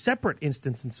 2 separate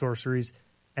instants and sorceries,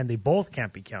 and they both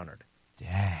can't be countered.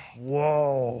 Dang.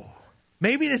 Whoa.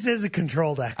 Maybe this is a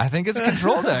control deck. I think it's a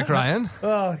control deck, Ryan.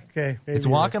 Oh, okay. Maybe It's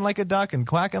walking like a duck and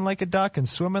quacking like a duck and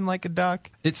swimming like a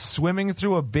duck. It's swimming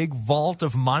through a big vault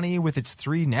of money with its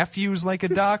 3 nephews like a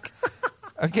duck.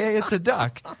 Okay, it's a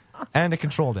duck and a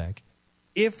control deck.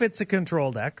 If it's a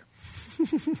control deck,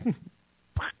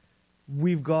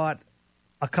 we've got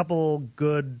a couple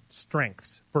good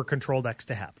strengths for control decks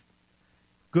to have.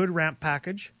 Good ramp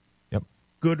package, Yep.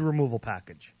 good removal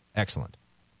package. Excellent.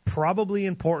 Probably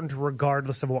important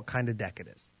regardless of what kind of deck it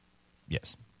is.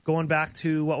 Yes. Going back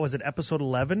to, what was it, episode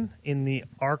 11 in the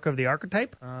Arc of the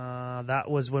Archetype? That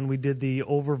was when we did the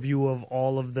overview of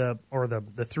all of the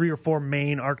 3 or 4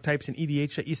 main archetypes in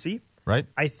EDH that you see. Right?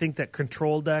 I think that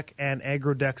control deck and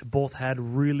aggro decks both had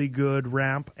really good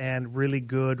ramp and really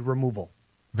good removal.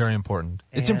 Very important.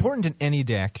 It's And- important in any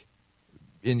deck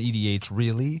in EDH,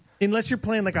 really. Unless you're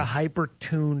playing like a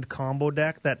hyper-tuned combo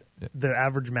deck that the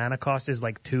average mana cost is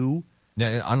like 2.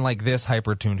 Yeah, unlike this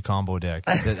hyper-tuned combo deck,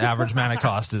 the average mana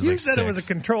cost is You like said 6. it was a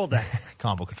control deck.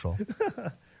 Combo control.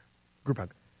 Group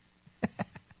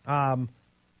hug.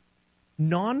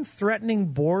 Non-threatening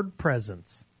board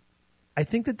presence. I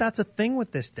think that that's a thing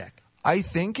with this deck. I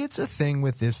think it's a thing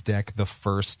with this deck the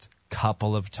first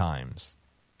couple of times.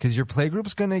 Because your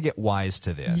playgroup's going to get wise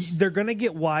to this. They're going to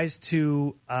get wise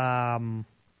to... The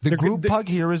they're group go- hug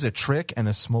here is a trick and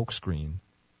a smokescreen.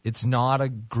 It's not a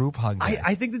group hug deck.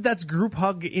 I think that that's group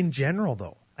hug in general,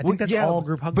 though. I think that's all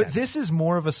group hug But decks. this is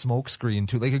more of a smokescreen,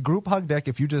 too. Like a group hug deck,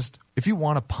 if you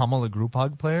want to pummel a group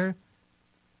hug player,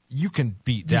 you can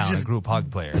beat down a just group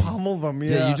hug player. pummel them,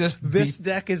 yeah. you just this beat-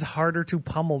 deck is harder to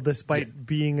pummel despite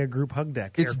being a group hug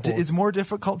deck. air quotes. It's more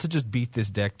difficult to just beat this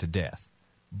deck to death.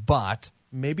 But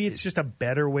Maybe it's just a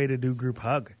better way to do group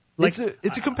hug. it's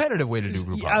a competitive way to do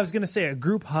group Yeah, hug. I was going to say a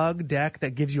group hug deck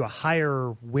that gives you a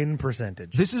higher win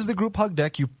percentage. This is the group hug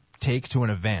deck you take to an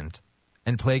event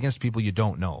and play against people you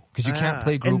don't know. Because you can't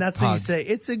play group hug. And that's what you say.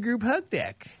 It's a group hug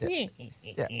deck. Yeah.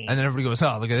 And then everybody goes,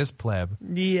 oh, look at this pleb.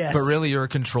 Yes. But really, you're a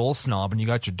control snob, and you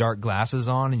got your dark glasses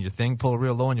on, and your thing pulled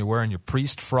real low, and you're wearing your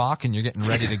priest frock, and you're getting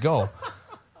ready to go.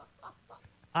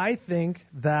 I think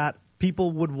that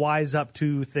people would wise up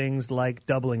to things like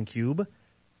Doubling Cube,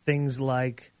 things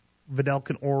like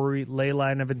Videlkin Ori,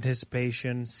 Leyline of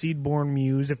Anticipation, Seedborn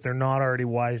Muse, if they're not already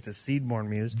wise to Seedborn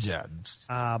Muse. Yeah.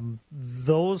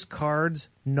 Those cards,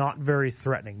 not very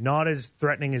threatening. Not as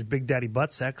threatening as Big Daddy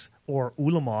Buttsex or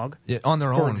Ulamog. Yeah, on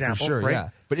their for own, example, for sure, right? yeah.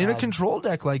 But in a control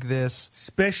deck like this,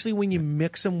 Especially when you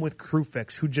mix them with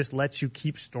Kruphix, who just lets you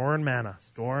keep storing mana.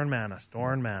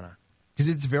 because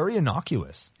it's very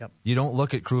innocuous. Yep. You don't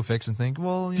look at Kruphix and think,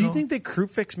 well, Do you think that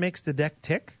Kruphix makes the deck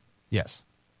tick? Yes.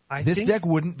 I This think, deck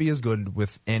wouldn't be as good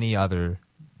with any other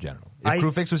general. If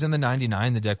Kruphix was in the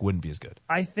 99, the deck wouldn't be as good.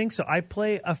 I think so. I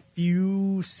play a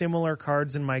few similar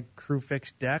cards in my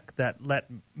Kruphix deck that let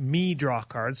me draw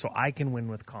cards so I can win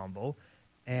with combo.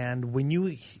 And when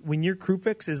your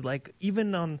Kruphix is like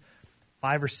even on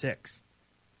 5 or 6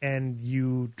 and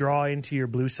you draw into your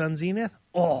Blue Sun Zenith,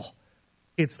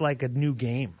 it's like a new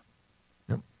game.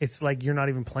 Yep. It's like you're not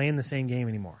even playing the same game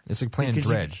anymore. It's like playing Because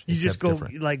Dredge. You just except go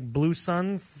different. like Blue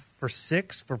Sun for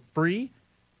 6 for free.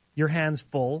 Your hand's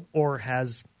full or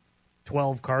has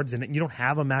 12 cards in it. And you don't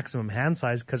have a maximum hand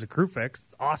size because of Kruphix.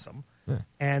 It's awesome. Yeah.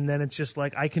 And then it's just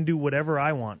like I can do whatever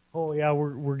I want. Oh yeah,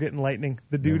 we're getting lightning.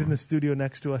 The dude in the studio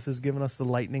next to us is giving us the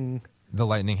lightning. The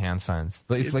lightning hand signs.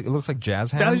 But it looks like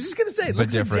jazz hands. I was just gonna say, it but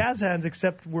looks like different. jazz hands,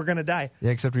 except we're gonna die.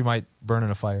 Yeah, except we might burn in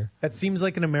a fire. That seems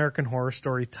like an American Horror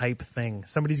Story type thing.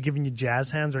 Somebody's giving you jazz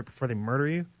hands right before they murder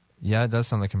you. Yeah, it does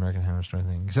sound like American Horror Story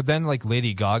thing. Except then, like,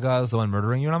 Lady Gaga is the one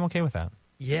murdering you, and I'm okay with that.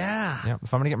 Yeah. Yeah,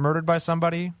 if I'm going to get murdered by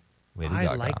somebody, Lady I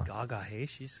Gaga. like Gaga. Hey,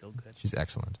 she's so good. She's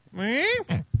excellent.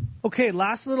 Okay,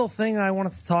 last little thing I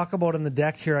wanted to talk about in the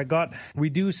deck here. We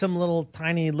do some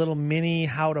tiny little mini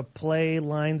how to play,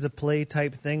 lines of play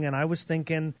type thing, and I was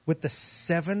thinking with the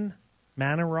 7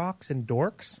 mana rocks and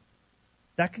dorks,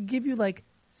 that could give you like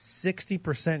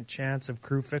 60% chance of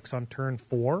Kruphix on turn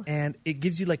 4, and it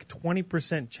gives you like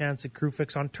 20% chance of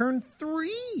Kruphix on turn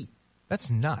 3.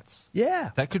 That's nuts. Yeah.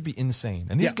 That could be insane.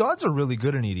 And these Yeah. gods are really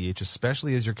good in EDH,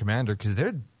 especially as your commander, because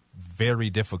they're very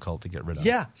difficult to get rid of.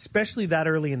 Yeah, especially that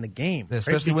early in the game. Yeah, right?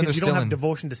 especially when Because they're you don't still have in-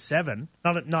 devotion to 7,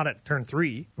 not at turn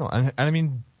 3. No, and I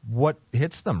mean, what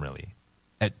hits them really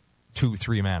at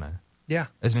 2-3 mana? Yeah.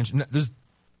 As an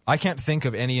I can't think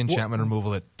of any enchantment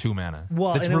removal at 2 mana.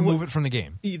 Well, Let's and remove it from the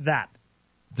game. That.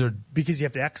 Because you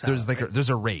have to exile. There's right? there's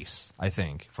a race, I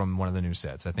think, from one of the new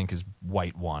sets. I think is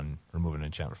white 1, remove an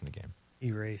enchantment from the game.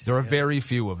 Erase. There are very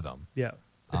few of them. Yeah.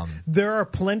 There are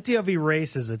plenty of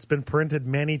erases. It's been printed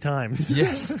many times.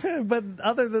 Yes. But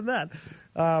other than that,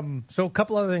 so a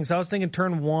couple other things. I was thinking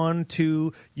turn 1,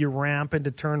 2, you ramp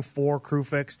into turn 4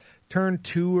 Kruphix. Turn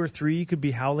 2 or 3 could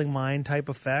be Howling Mine type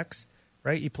effects,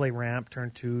 right? You play ramp,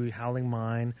 turn 2, Howling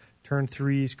Mine. Turn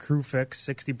 3 is Kruphix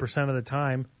 60% of the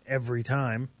time, every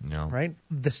time, No. right?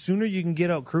 The sooner you can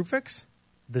get out Kruphix,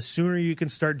 the sooner you can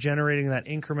start generating that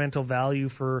incremental value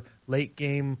for late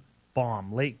game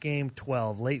bomb, late game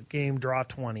 12, late game draw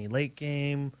 20, late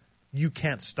game you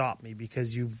can't stop me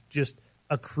because you've just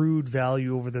accrued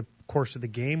value over the course of the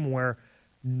game where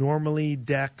normally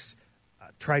decks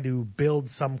try to build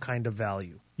some kind of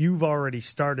value. You've already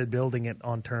started building it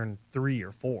on turn 3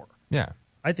 or 4. Yeah.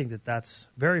 I think that that's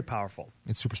very powerful.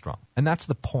 It's super strong. And that's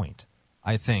the point,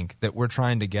 I think, that we're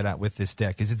trying to get at with this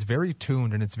deck, is it's very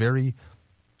tuned and it's very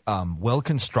well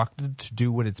constructed to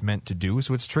do what it's meant to do.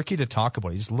 So it's tricky to talk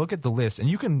about. You just look at the list and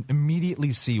you can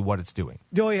immediately see what it's doing.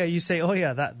 Oh yeah, you say, oh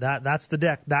yeah, that's the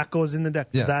deck. That goes in the deck.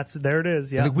 Yeah. There it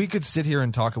is. Yeah. Like we could sit here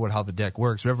and talk about how the deck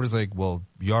works. But everybody's like, well,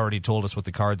 you already told us what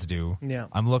the cards do. Yeah.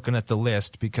 I'm looking at the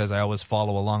list because I always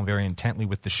follow along very intently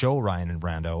with the show, Ryan and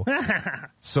Brando.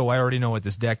 So I already know what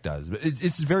this deck does. But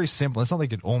it's very simple. It's not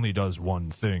like it only does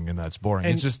one thing and that's boring.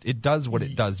 And it's just, it does what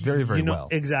it does very, very well.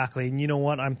 Exactly. And you know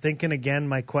what? I'm thinking again,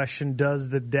 my question, does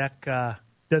the deck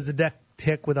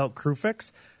tick without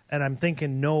Kruphix? And I'm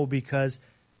thinking no, because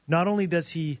not only does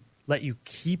he let you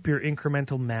keep your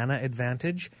incremental mana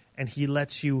advantage, and he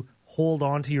lets you hold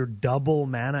on to your double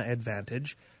mana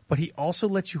advantage, but he also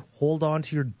lets you hold on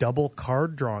to your double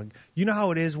card drawing. You know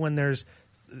how it is when there's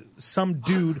some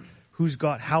dude who's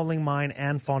got Howling Mine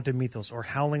and Font of Mythos, or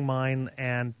Howling Mine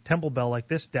and Temple Bell like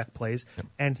this deck plays,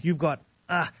 and you've got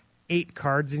 8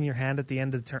 cards in your hand at the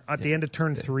end of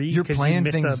turn 3. You're playing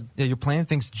things. You're playing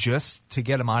things just to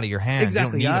get them out of your hand.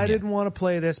 Exactly. You don't need them I didn't want to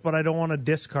play this, but I don't want to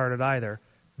discard it either.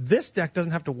 This deck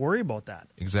doesn't have to worry about that.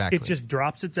 Exactly. It just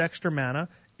drops its extra mana.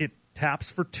 It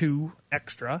taps for 2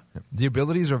 extra. The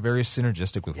abilities are very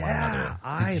synergistic with one another.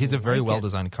 He's a very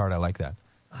well-designed card. I like that.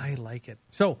 I like it.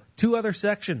 So, 2 other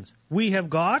sections. We have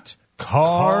got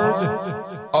Card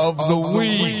of the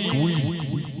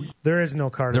Week. There is no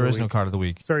card of the week. There is no card of the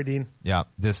week. Sorry, Dean. Yeah,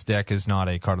 this deck is not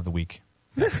a card of the week.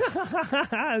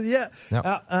 Yeah.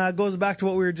 Yep. Goes back to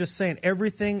what we were just saying.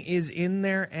 Everything is in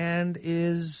there and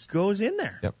goes in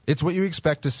there. Yep. It's what you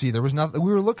expect to see. There was nothing.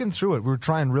 We were looking through it. We were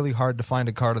trying really hard to find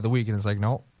a card of the week, and it's like,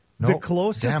 no. The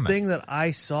closest thing that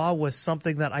I saw was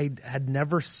something that I had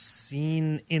never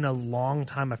seen in a long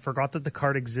time. I forgot that the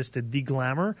card existed.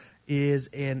 Deglamour is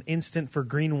an instant for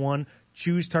green 1.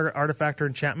 Choose target artifact or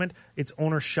enchantment. Its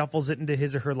owner shuffles it into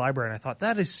his or her library. And I thought,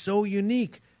 that is so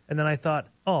unique. And then I thought,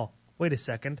 oh, wait a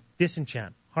second.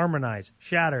 Disenchant, harmonize,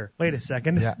 shatter. Wait a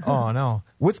second. Yeah. Oh, no.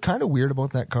 What's kind of weird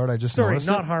about that card, I just noticed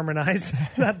not harmonize.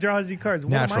 That draws you cards.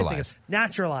 What am I Naturalize. thinking?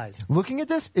 Naturalize. Looking at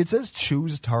this, it says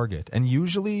choose target. And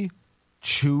usually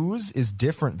choose is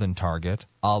different than target,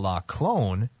 a la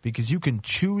clone, because you can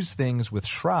choose things with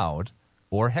Shroud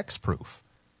or Hexproof.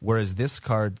 Whereas this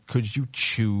card, could you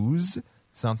choose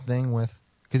something with...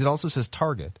 Because it also says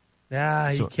target. Yeah,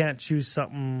 you can't choose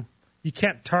something... You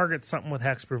can't target something with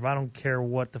hexproof. I don't care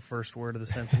what the first word of the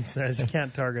sentence says. You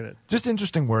can't target it. Just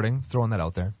interesting wording. Throwing that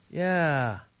out there.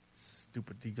 Yeah.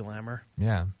 Stupid Deglamour.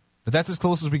 Yeah. But that's as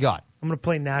close as we got. I'm going to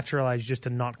play Naturalize just to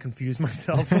not confuse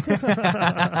myself. I'm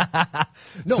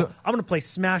going to play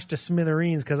Smash to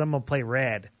Smithereens because I'm going to play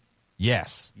red.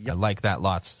 Yes. Yep. I like that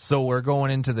lots. So we're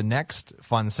going into the next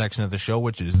fun section of the show,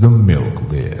 which is the milk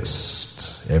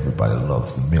list. Everybody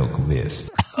loves the milk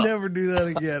list. Never do that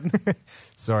again.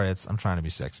 Sorry, I'm trying to be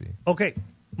sexy. Okay,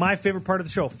 my favorite part of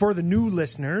the show. For the new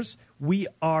listeners, we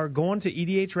are going to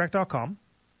edhrec.com.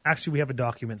 Actually, we have a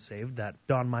document saved that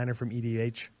Don Miner from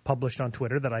EDH published on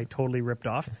Twitter that I totally ripped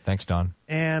off. Thanks, Don.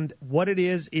 And what it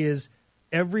is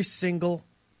every single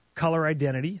color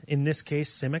identity, in this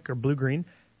case, Simic or blue-green,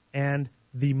 and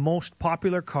the most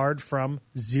popular card from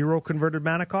 0 converted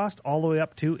mana cost all the way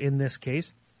up to, in this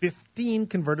case, 15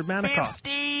 converted mana cost.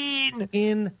 15!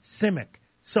 In Simic.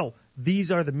 So these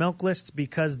are the milk lists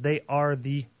because they are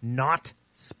the not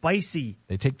spicy.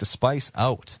 They take the spice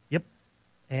out. Yep.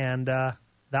 And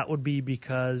that would be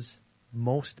because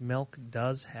most milk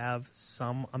does have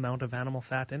some amount of animal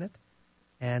fat in it.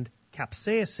 And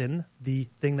capsaicin, the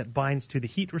thing that binds to the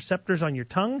heat receptors on your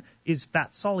tongue, is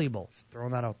fat soluble. Just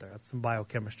throwing that out there. That's some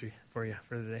biochemistry for you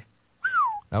for today.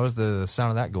 That was the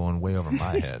sound of that going way over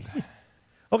my head.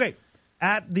 Okay,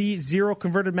 at the 0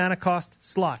 converted mana cost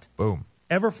slot, Boom.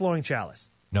 Ever-Flowing Chalice,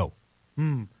 No.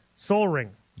 Soul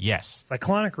Ring, Yes.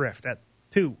 Cyclonic Rift at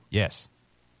 2, Yes.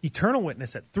 Eternal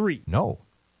Witness at 3, No.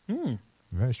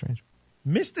 Very strange.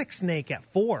 Mystic Snake at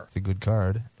 4. It's a good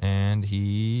card, and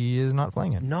he is not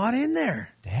playing it. Not in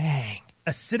there. Dang.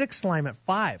 Acidic Slime at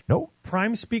 5. Nope.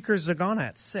 Prime Speaker Zagana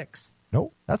at 6.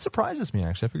 Nope. That surprises me,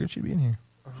 actually. I figured she'd be in here.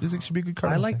 She thinks she'd be a good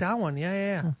card. I like that one.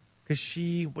 Yeah. Because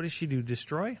what does she do?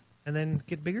 Destroy and then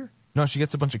get bigger? No, she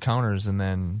gets a bunch of counters and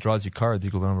then draws you cards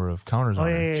equal to the number of counters on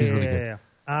her. She's really good.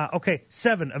 Okay,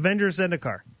 7, Avengers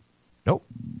Zendikar. Nope.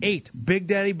 8, Big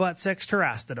Daddy Buttsex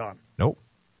Terastodon. Nope.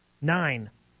 9,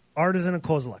 Artisan of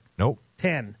Kozilek. Nope.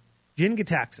 10, Jin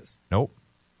Gitaxis. Nope.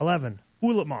 11,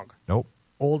 Ulamog. Nope.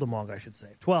 Oldamog, I should say.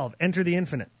 12, Enter the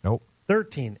Infinite. Nope.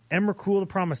 13, Emrakul the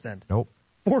Promised End. Nope.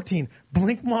 14,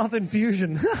 Blink Moth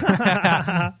Infusion.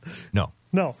 No.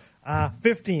 No.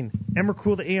 15,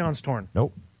 Emrakul the Aeon's Torn.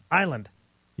 Nope. Island.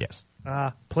 Yes.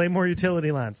 Play more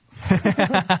utility lands.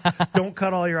 Don't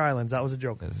cut all your islands. That was a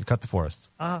joke. Cut the forests.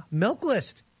 Milk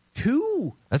List.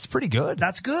 2. That's pretty good.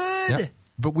 That's good. Yep.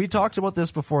 But we talked about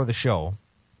this before the show.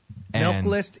 Milk and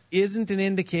List isn't an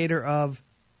indicator of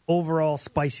overall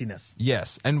spiciness.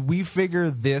 Yes, and we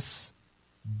figure this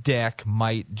deck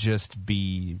might just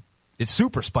be... It's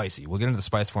super spicy. We'll get into the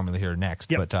spice formula here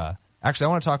next. Yep. But actually, I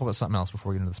want to talk about something else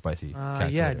before we get into the spicy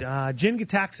calculator. Jin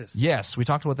Gitaxis. Yes, we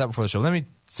talked about that before the show. Let me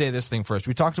say this thing first.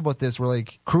 We talked about this. We're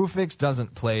like, Crewfix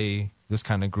doesn't play this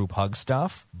kind of group hug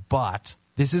stuff, but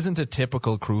this isn't a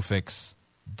typical Crewfix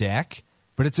deck,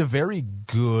 but it's a very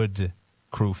good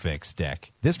Crewfix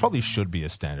deck. This probably should be a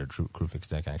standard Crewfix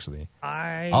deck, actually.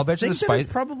 I'll bet you the spice.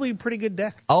 It's probably a pretty good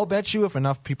deck. I'll bet you if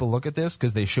enough people look at this,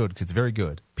 because they should, because it's very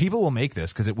good. People will make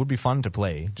this because it would be fun to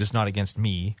play, just not against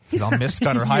me, because I'll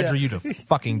Mistcut or Hydra you to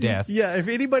fucking death. Yeah, if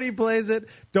anybody plays it,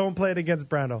 don't play it against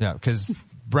Brando. Yeah, because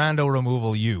Brando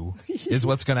removal you is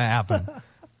what's going to happen.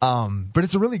 But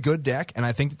it's a really good deck, and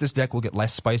I think that this deck will get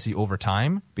less spicy over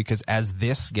time, because as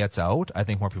this gets out, I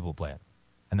think more people will play it.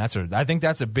 And I think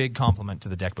that's a big compliment to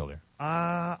the deck builder.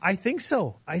 I think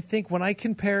so. I think when I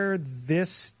compare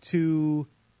this to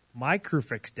my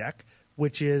Crewfix deck,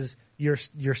 which is your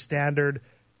standard,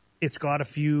 it's got a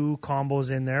few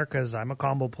combos in there because I'm a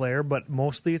combo player, but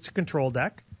mostly it's a control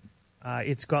deck.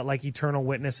 It's got like Eternal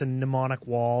Witness and Mnemonic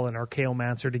Wall and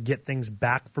Archaeomancer to get things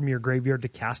back from your graveyard to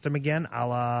cast them again, a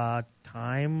la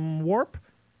Time Warp.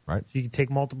 Right. So you can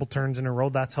take multiple turns in a row.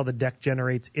 That's how the deck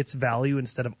generates its value.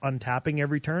 Instead of untapping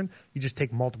every turn, you just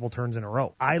take multiple turns in a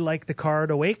row. I like the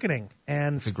card Awakening.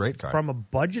 And it's a great card. From a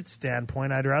budget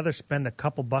standpoint, I'd rather spend a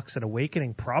couple bucks at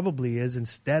Awakening probably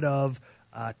instead of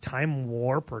Time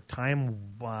Warp or Time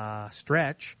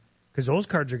Stretch, because those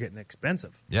cards are getting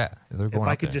expensive. Yeah, they're going If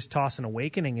I up could there. just toss an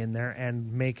Awakening in there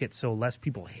and make it so less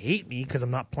people hate me because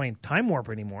I'm not playing Time Warp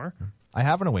anymore. I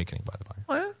have an Awakening, by the way.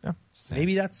 Oh, yeah? Yeah.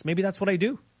 Maybe that's what I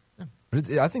do. But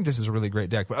I think this is a really great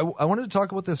deck. But I wanted to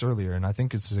talk about this earlier, and I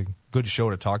think it's a good show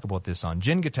to talk about this on.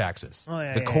 Jin Gitaxis,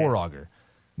 the Core Augur.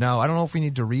 Now, I don't know if we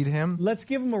need to read him. Let's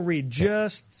give him a read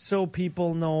just so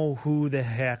people know who the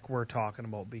heck we're talking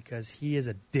about, because he is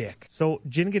a dick. So,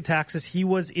 Jin Gitaxis, he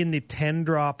was in the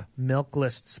 10-drop Milk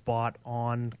List spot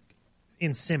in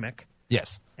Simic.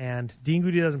 Yes. And Dean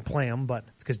Goody doesn't play him, but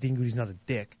it's because Dean Goody's not a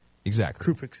dick. Exactly.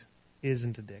 Crewfix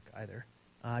isn't a dick either.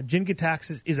 Jin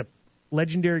Gitaxis is a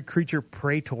legendary creature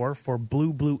Praetor for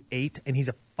blue 8, and he's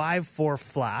a 5/4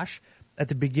 flash. At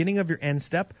the beginning of your end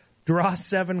step, draw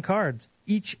 7 cards.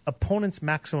 Each opponent's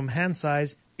maximum hand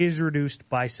size is reduced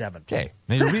by 7. Okay.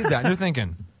 Now you read that and you're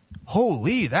thinking,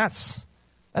 holy, that's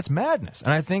madness.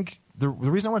 And I think the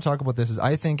reason I want to talk about this is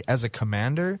I think as a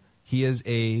commander, he is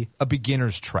a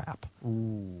beginner's trap.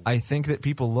 Ooh. I think that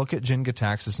people look at Jin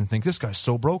Gitaxis and think, this guy's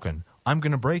so broken. I'm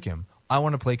going to break him. I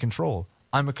want to play control.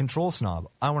 I'm a control snob.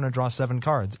 I want to draw 7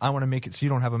 cards. I want to make it so you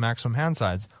don't have a maximum hand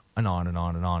size. And on and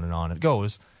on and on and on it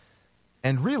goes.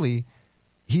 And really,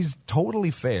 he's totally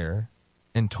fair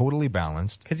and totally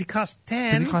balanced. Because he costs 10.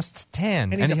 Because he costs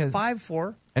 10. And he's a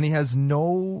 5/4. And he has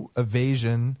no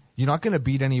evasion. You're not going to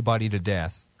beat anybody to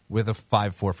death with a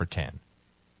 5/4 for 10.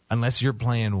 Unless you're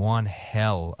playing one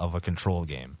hell of a control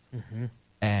game. Mm-hmm.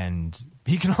 And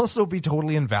he can also be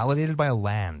totally invalidated by a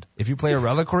land. If you play a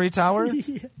Reliquary Tower,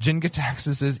 Jin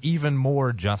Gitaxis is even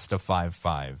more just a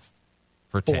 5/5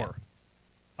 for 10.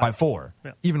 5/4.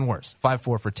 Yeah. Even worse.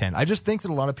 5/4 for 10. I just think that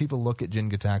a lot of people look at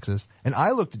Jin Gitaxis, and I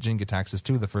looked at Jin Gitaxis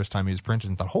too the first time he was printed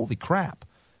and thought, holy crap.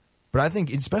 But I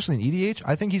think, especially in EDH,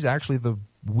 I think he's actually the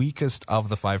weakest of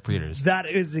the 5 Praetors. That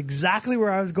is exactly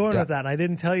where I was going with that. And I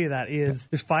didn't tell you that.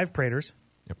 There's 5 Praetors.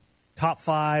 Yep. Top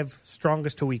 5,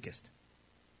 strongest to weakest.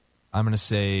 I'm going to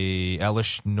say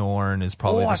Elish Norn is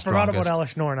probably the strongest. I forgot about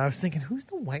Elish Norn. I was thinking, who's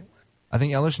the white one? I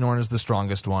think Elish Norn is the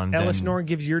strongest one. Elish Norn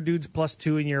gives your dudes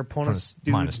 +2 and your opponent's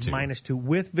dudes -2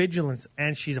 with vigilance,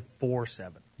 and she's a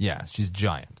 4/7. Yeah, she's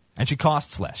giant. And she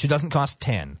costs less. She doesn't cost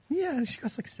 10. Yeah, she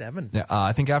costs like 7. Yeah,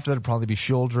 I think after that it'd probably be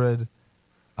Shieldred.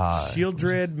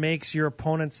 Shieldred makes your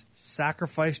opponents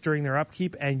sacrifice during their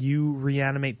upkeep, and you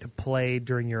reanimate to play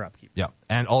during your upkeep. Yeah,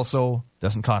 and also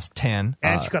doesn't cost 10.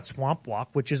 And she got Swamp Walk,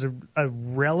 which is a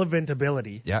relevant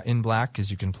ability. Yeah, in black,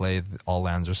 because you can play all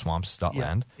lands or swamps,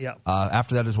 land. Yeah.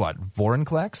 After that is what?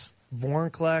 Vorinclex?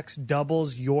 Vorinclex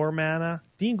doubles your mana.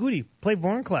 Dean Goody, play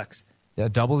Vorinclex. Yeah,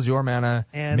 doubles your mana,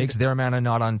 And makes their mana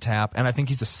not on tap, and I think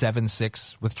he's a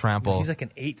 7/6 with trample. He's like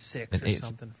an 8/6 or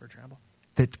something for trample.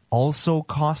 That also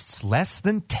costs less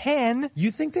than 10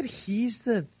 You think that he's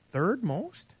the third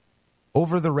most?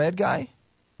 over the red guy?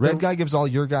 Red guy gives all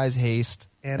your guys haste,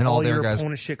 And all all their your guys.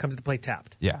 opponent's shit comes to play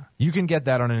tapped. Yeah, you can get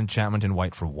that on an enchantment in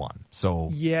white for 1. So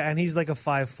Yeah, and he's like a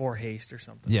 5/4 haste or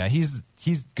something. yeah, he's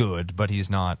good, but he's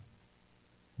not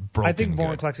broken. I think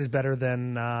good. Vorinclex is better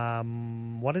than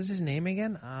what is his name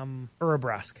again?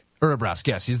 Urabrask. Urabrask,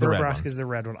 yes, he's the red Urabrask one. is the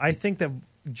red one. I think that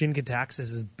Jin-Gitaxias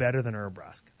is better than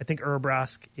Urabrask. I think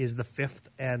Urabrask is the 5th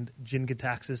and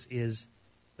Jin-Gitaxias is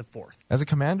the 4th. As a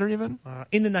commander, even?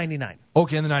 In the 99.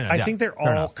 Okay, in the 99. I yeah, think they're fair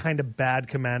all enough. kind of bad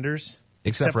commanders.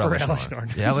 Except for Elish Norn.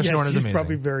 Yeah, Elish Norn is she's amazing.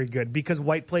 probably very good because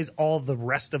white plays all the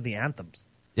rest of the anthems.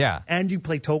 Yeah. And you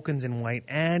play tokens in white,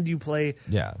 and you play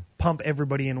Yeah. pump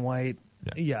everybody in white.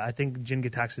 Yeah. Yeah, I think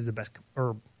Jin-Gitaxias is the best,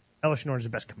 or Elish Norn is the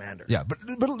best commander. Yeah, but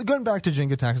going back to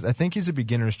Jin-Gitaxias, I think he's a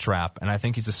beginner's trap, and I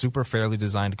think he's a super fairly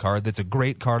designed card that's a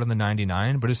great card in the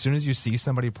 99, but as soon as you see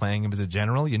somebody playing him as a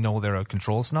general, you know they're a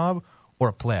control snob or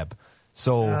a pleb.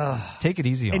 So take it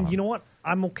easy on And him. you know what?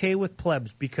 I'm okay with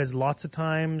plebs because lots of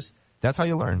times That's how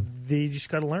you learn. they just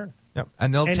got to learn. Yep.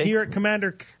 And they'll And take. here at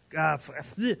Commander Cookout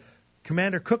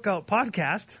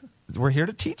Podcast, We're here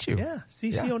to teach you. yeah,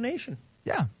 CCO Yeah. Nation.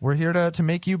 Yeah, we're here to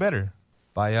make you better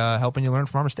by helping you learn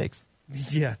from our mistakes.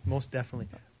 Yeah, most definitely.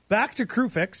 Back to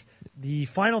Crewfix. The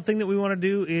final thing that we want to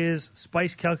do is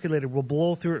Spice Calculator. We'll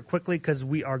blow through it quickly because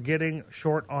we are getting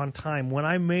short on time. When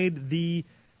I made the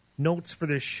notes for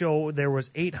this show, there was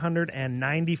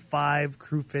 895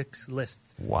 Crewfix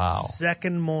lists. Wow.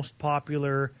 Second most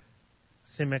popular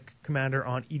Simic commander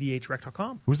on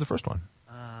edhrec.com. Who's the first one?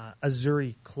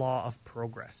 Azuri, Claw of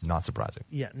Progress. Not surprising.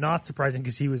 Yeah, not surprising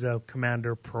because he was a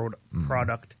commander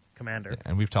product commander.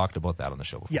 And we've talked about that on the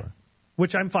show before. Yeah,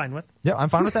 which I'm fine with. Yeah, I'm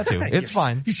fine with that too. It's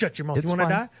fine. You shut your mouth. It's You want to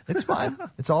fine. die? It's fine.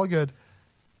 It's all good.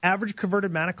 Average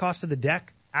converted mana cost of the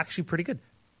deck, actually pretty good.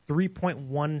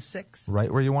 3.16.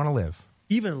 Right where you want to live.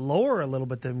 Even lower a little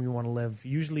bit than we want to live.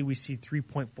 Usually we see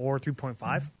 3.4,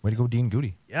 3.5. Way to go, Dean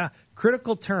Goody. Yeah.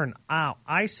 Critical turn.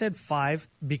 I said 5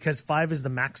 because 5 is the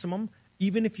maximum.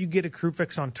 Even if you get a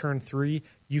Crewfix on turn 3,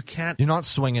 you can't. You're not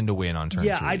swinging to win on turn 3.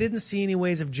 I didn't see any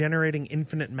ways of generating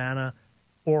infinite mana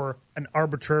or an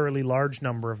arbitrarily large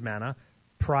number of mana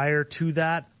prior to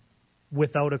that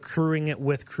without accruing it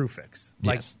with Crewfix.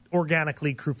 Like Yes.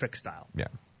 organically Crewfix style. Yeah.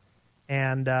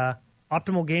 And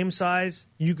optimal game size,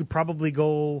 you could probably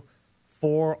go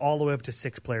 4 all the way up to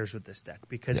 6 players with this deck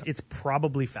because it's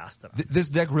probably fast enough. This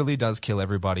deck really does kill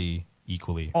everybody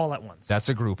equally. All at once. That's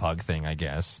a group hug thing, I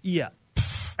guess. Yeah.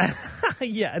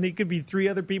 Yeah, and it could be 3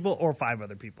 other people or 5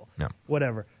 other people. Yeah.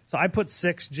 Whatever. So I put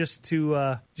 6 just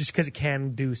because it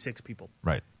can do 6 people.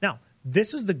 Right. Now,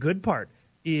 this is the good part,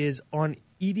 is on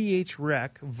EDH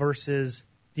Rec versus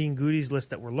Dean Goody's list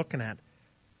that we're looking at,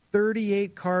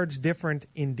 38 cards different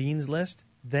in Dean's list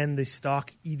than the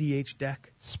stock EDH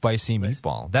deck. Spicy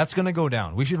meatball. That's going to go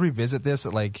down. We should revisit this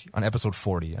at on episode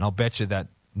 40, and I'll bet you that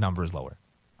number is lower.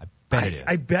 I bet it is.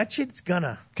 I bet you it's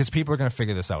gonna. Because people are going to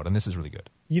figure this out, and this is really good.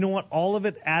 You know what? All of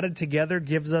it added together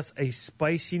gives us a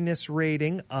spiciness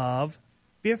rating of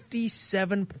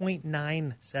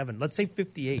 57.97. Let's say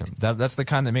 58. That's the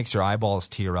kind that makes your eyeballs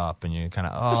tear up, and you kind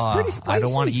of, pretty I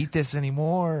don't want to spicy. eat this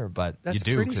anymore, but That's you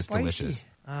do pretty because it's spicy. delicious.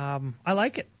 I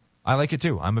like it. I like it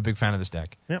too. I'm a big fan of this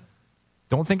deck. Yep.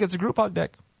 Don't think it's a group hug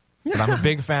deck, but I'm a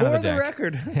big fan of For the deck.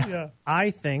 record. Yeah.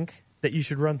 I think that you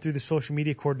should run through the social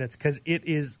media coordinates because it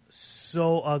is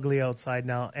so ugly outside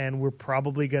now, and we're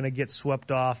probably going to get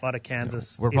swept off out of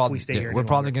Kansas if we stay here. We're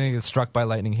probably going to get struck by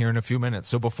lightning here in a few minutes.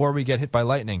 So before we get hit by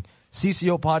lightning,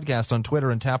 CCO Podcast on Twitter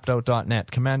and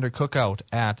tappedout.net, Commander Cookout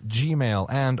at Gmail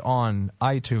and on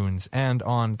iTunes and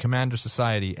on Commander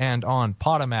Society and on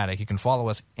Podomatic. You can follow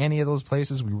us any of those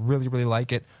places. We really, really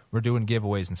like it. We're doing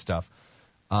giveaways and stuff.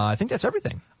 I think that's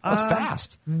everything. That was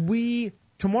fast.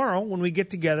 Tomorrow, when we get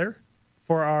together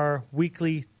for our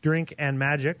weekly drink and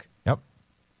magic. Yep.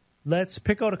 Let's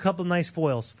pick out a couple nice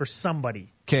foils for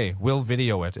somebody. Okay, we'll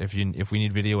video it if we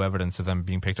need video evidence of them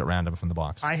being picked at random from the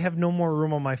box. I have no more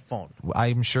room on my phone.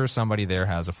 I'm sure somebody there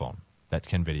has a phone that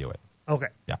can video it. Okay.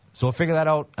 Yeah. So we'll figure that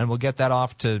out, and we'll get that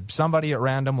off to somebody at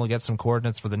random. We'll get some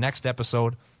coordinates for the next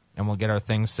episode, and we'll get our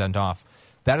things sent off.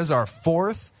 That is our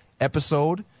 4th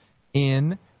episode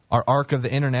in our arc of the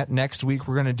internet. Next week,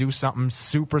 we're going to do something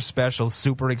super special,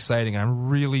 super exciting, and I'm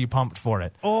really pumped for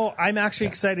it. Oh, I'm actually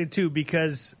excited, too,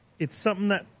 because it's something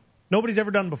that nobody's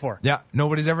ever done before. Yeah,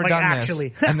 nobody's ever done actually.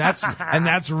 this. And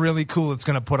that's really cool. It's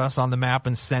going to put us on the map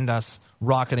and send us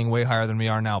rocketing way higher than we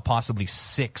are now, possibly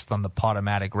 6th on the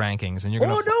Podomatic rankings. And you're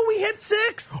going no, we hit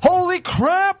 6th! Holy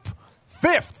crap!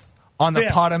 5th on the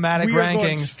Podomatic we rankings. Are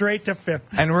going straight to 5th.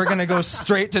 And we're going to go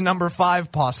straight to number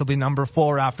 5, possibly number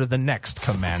 4 after the next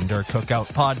Commander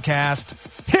Cookout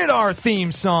podcast. Hit our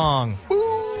theme song!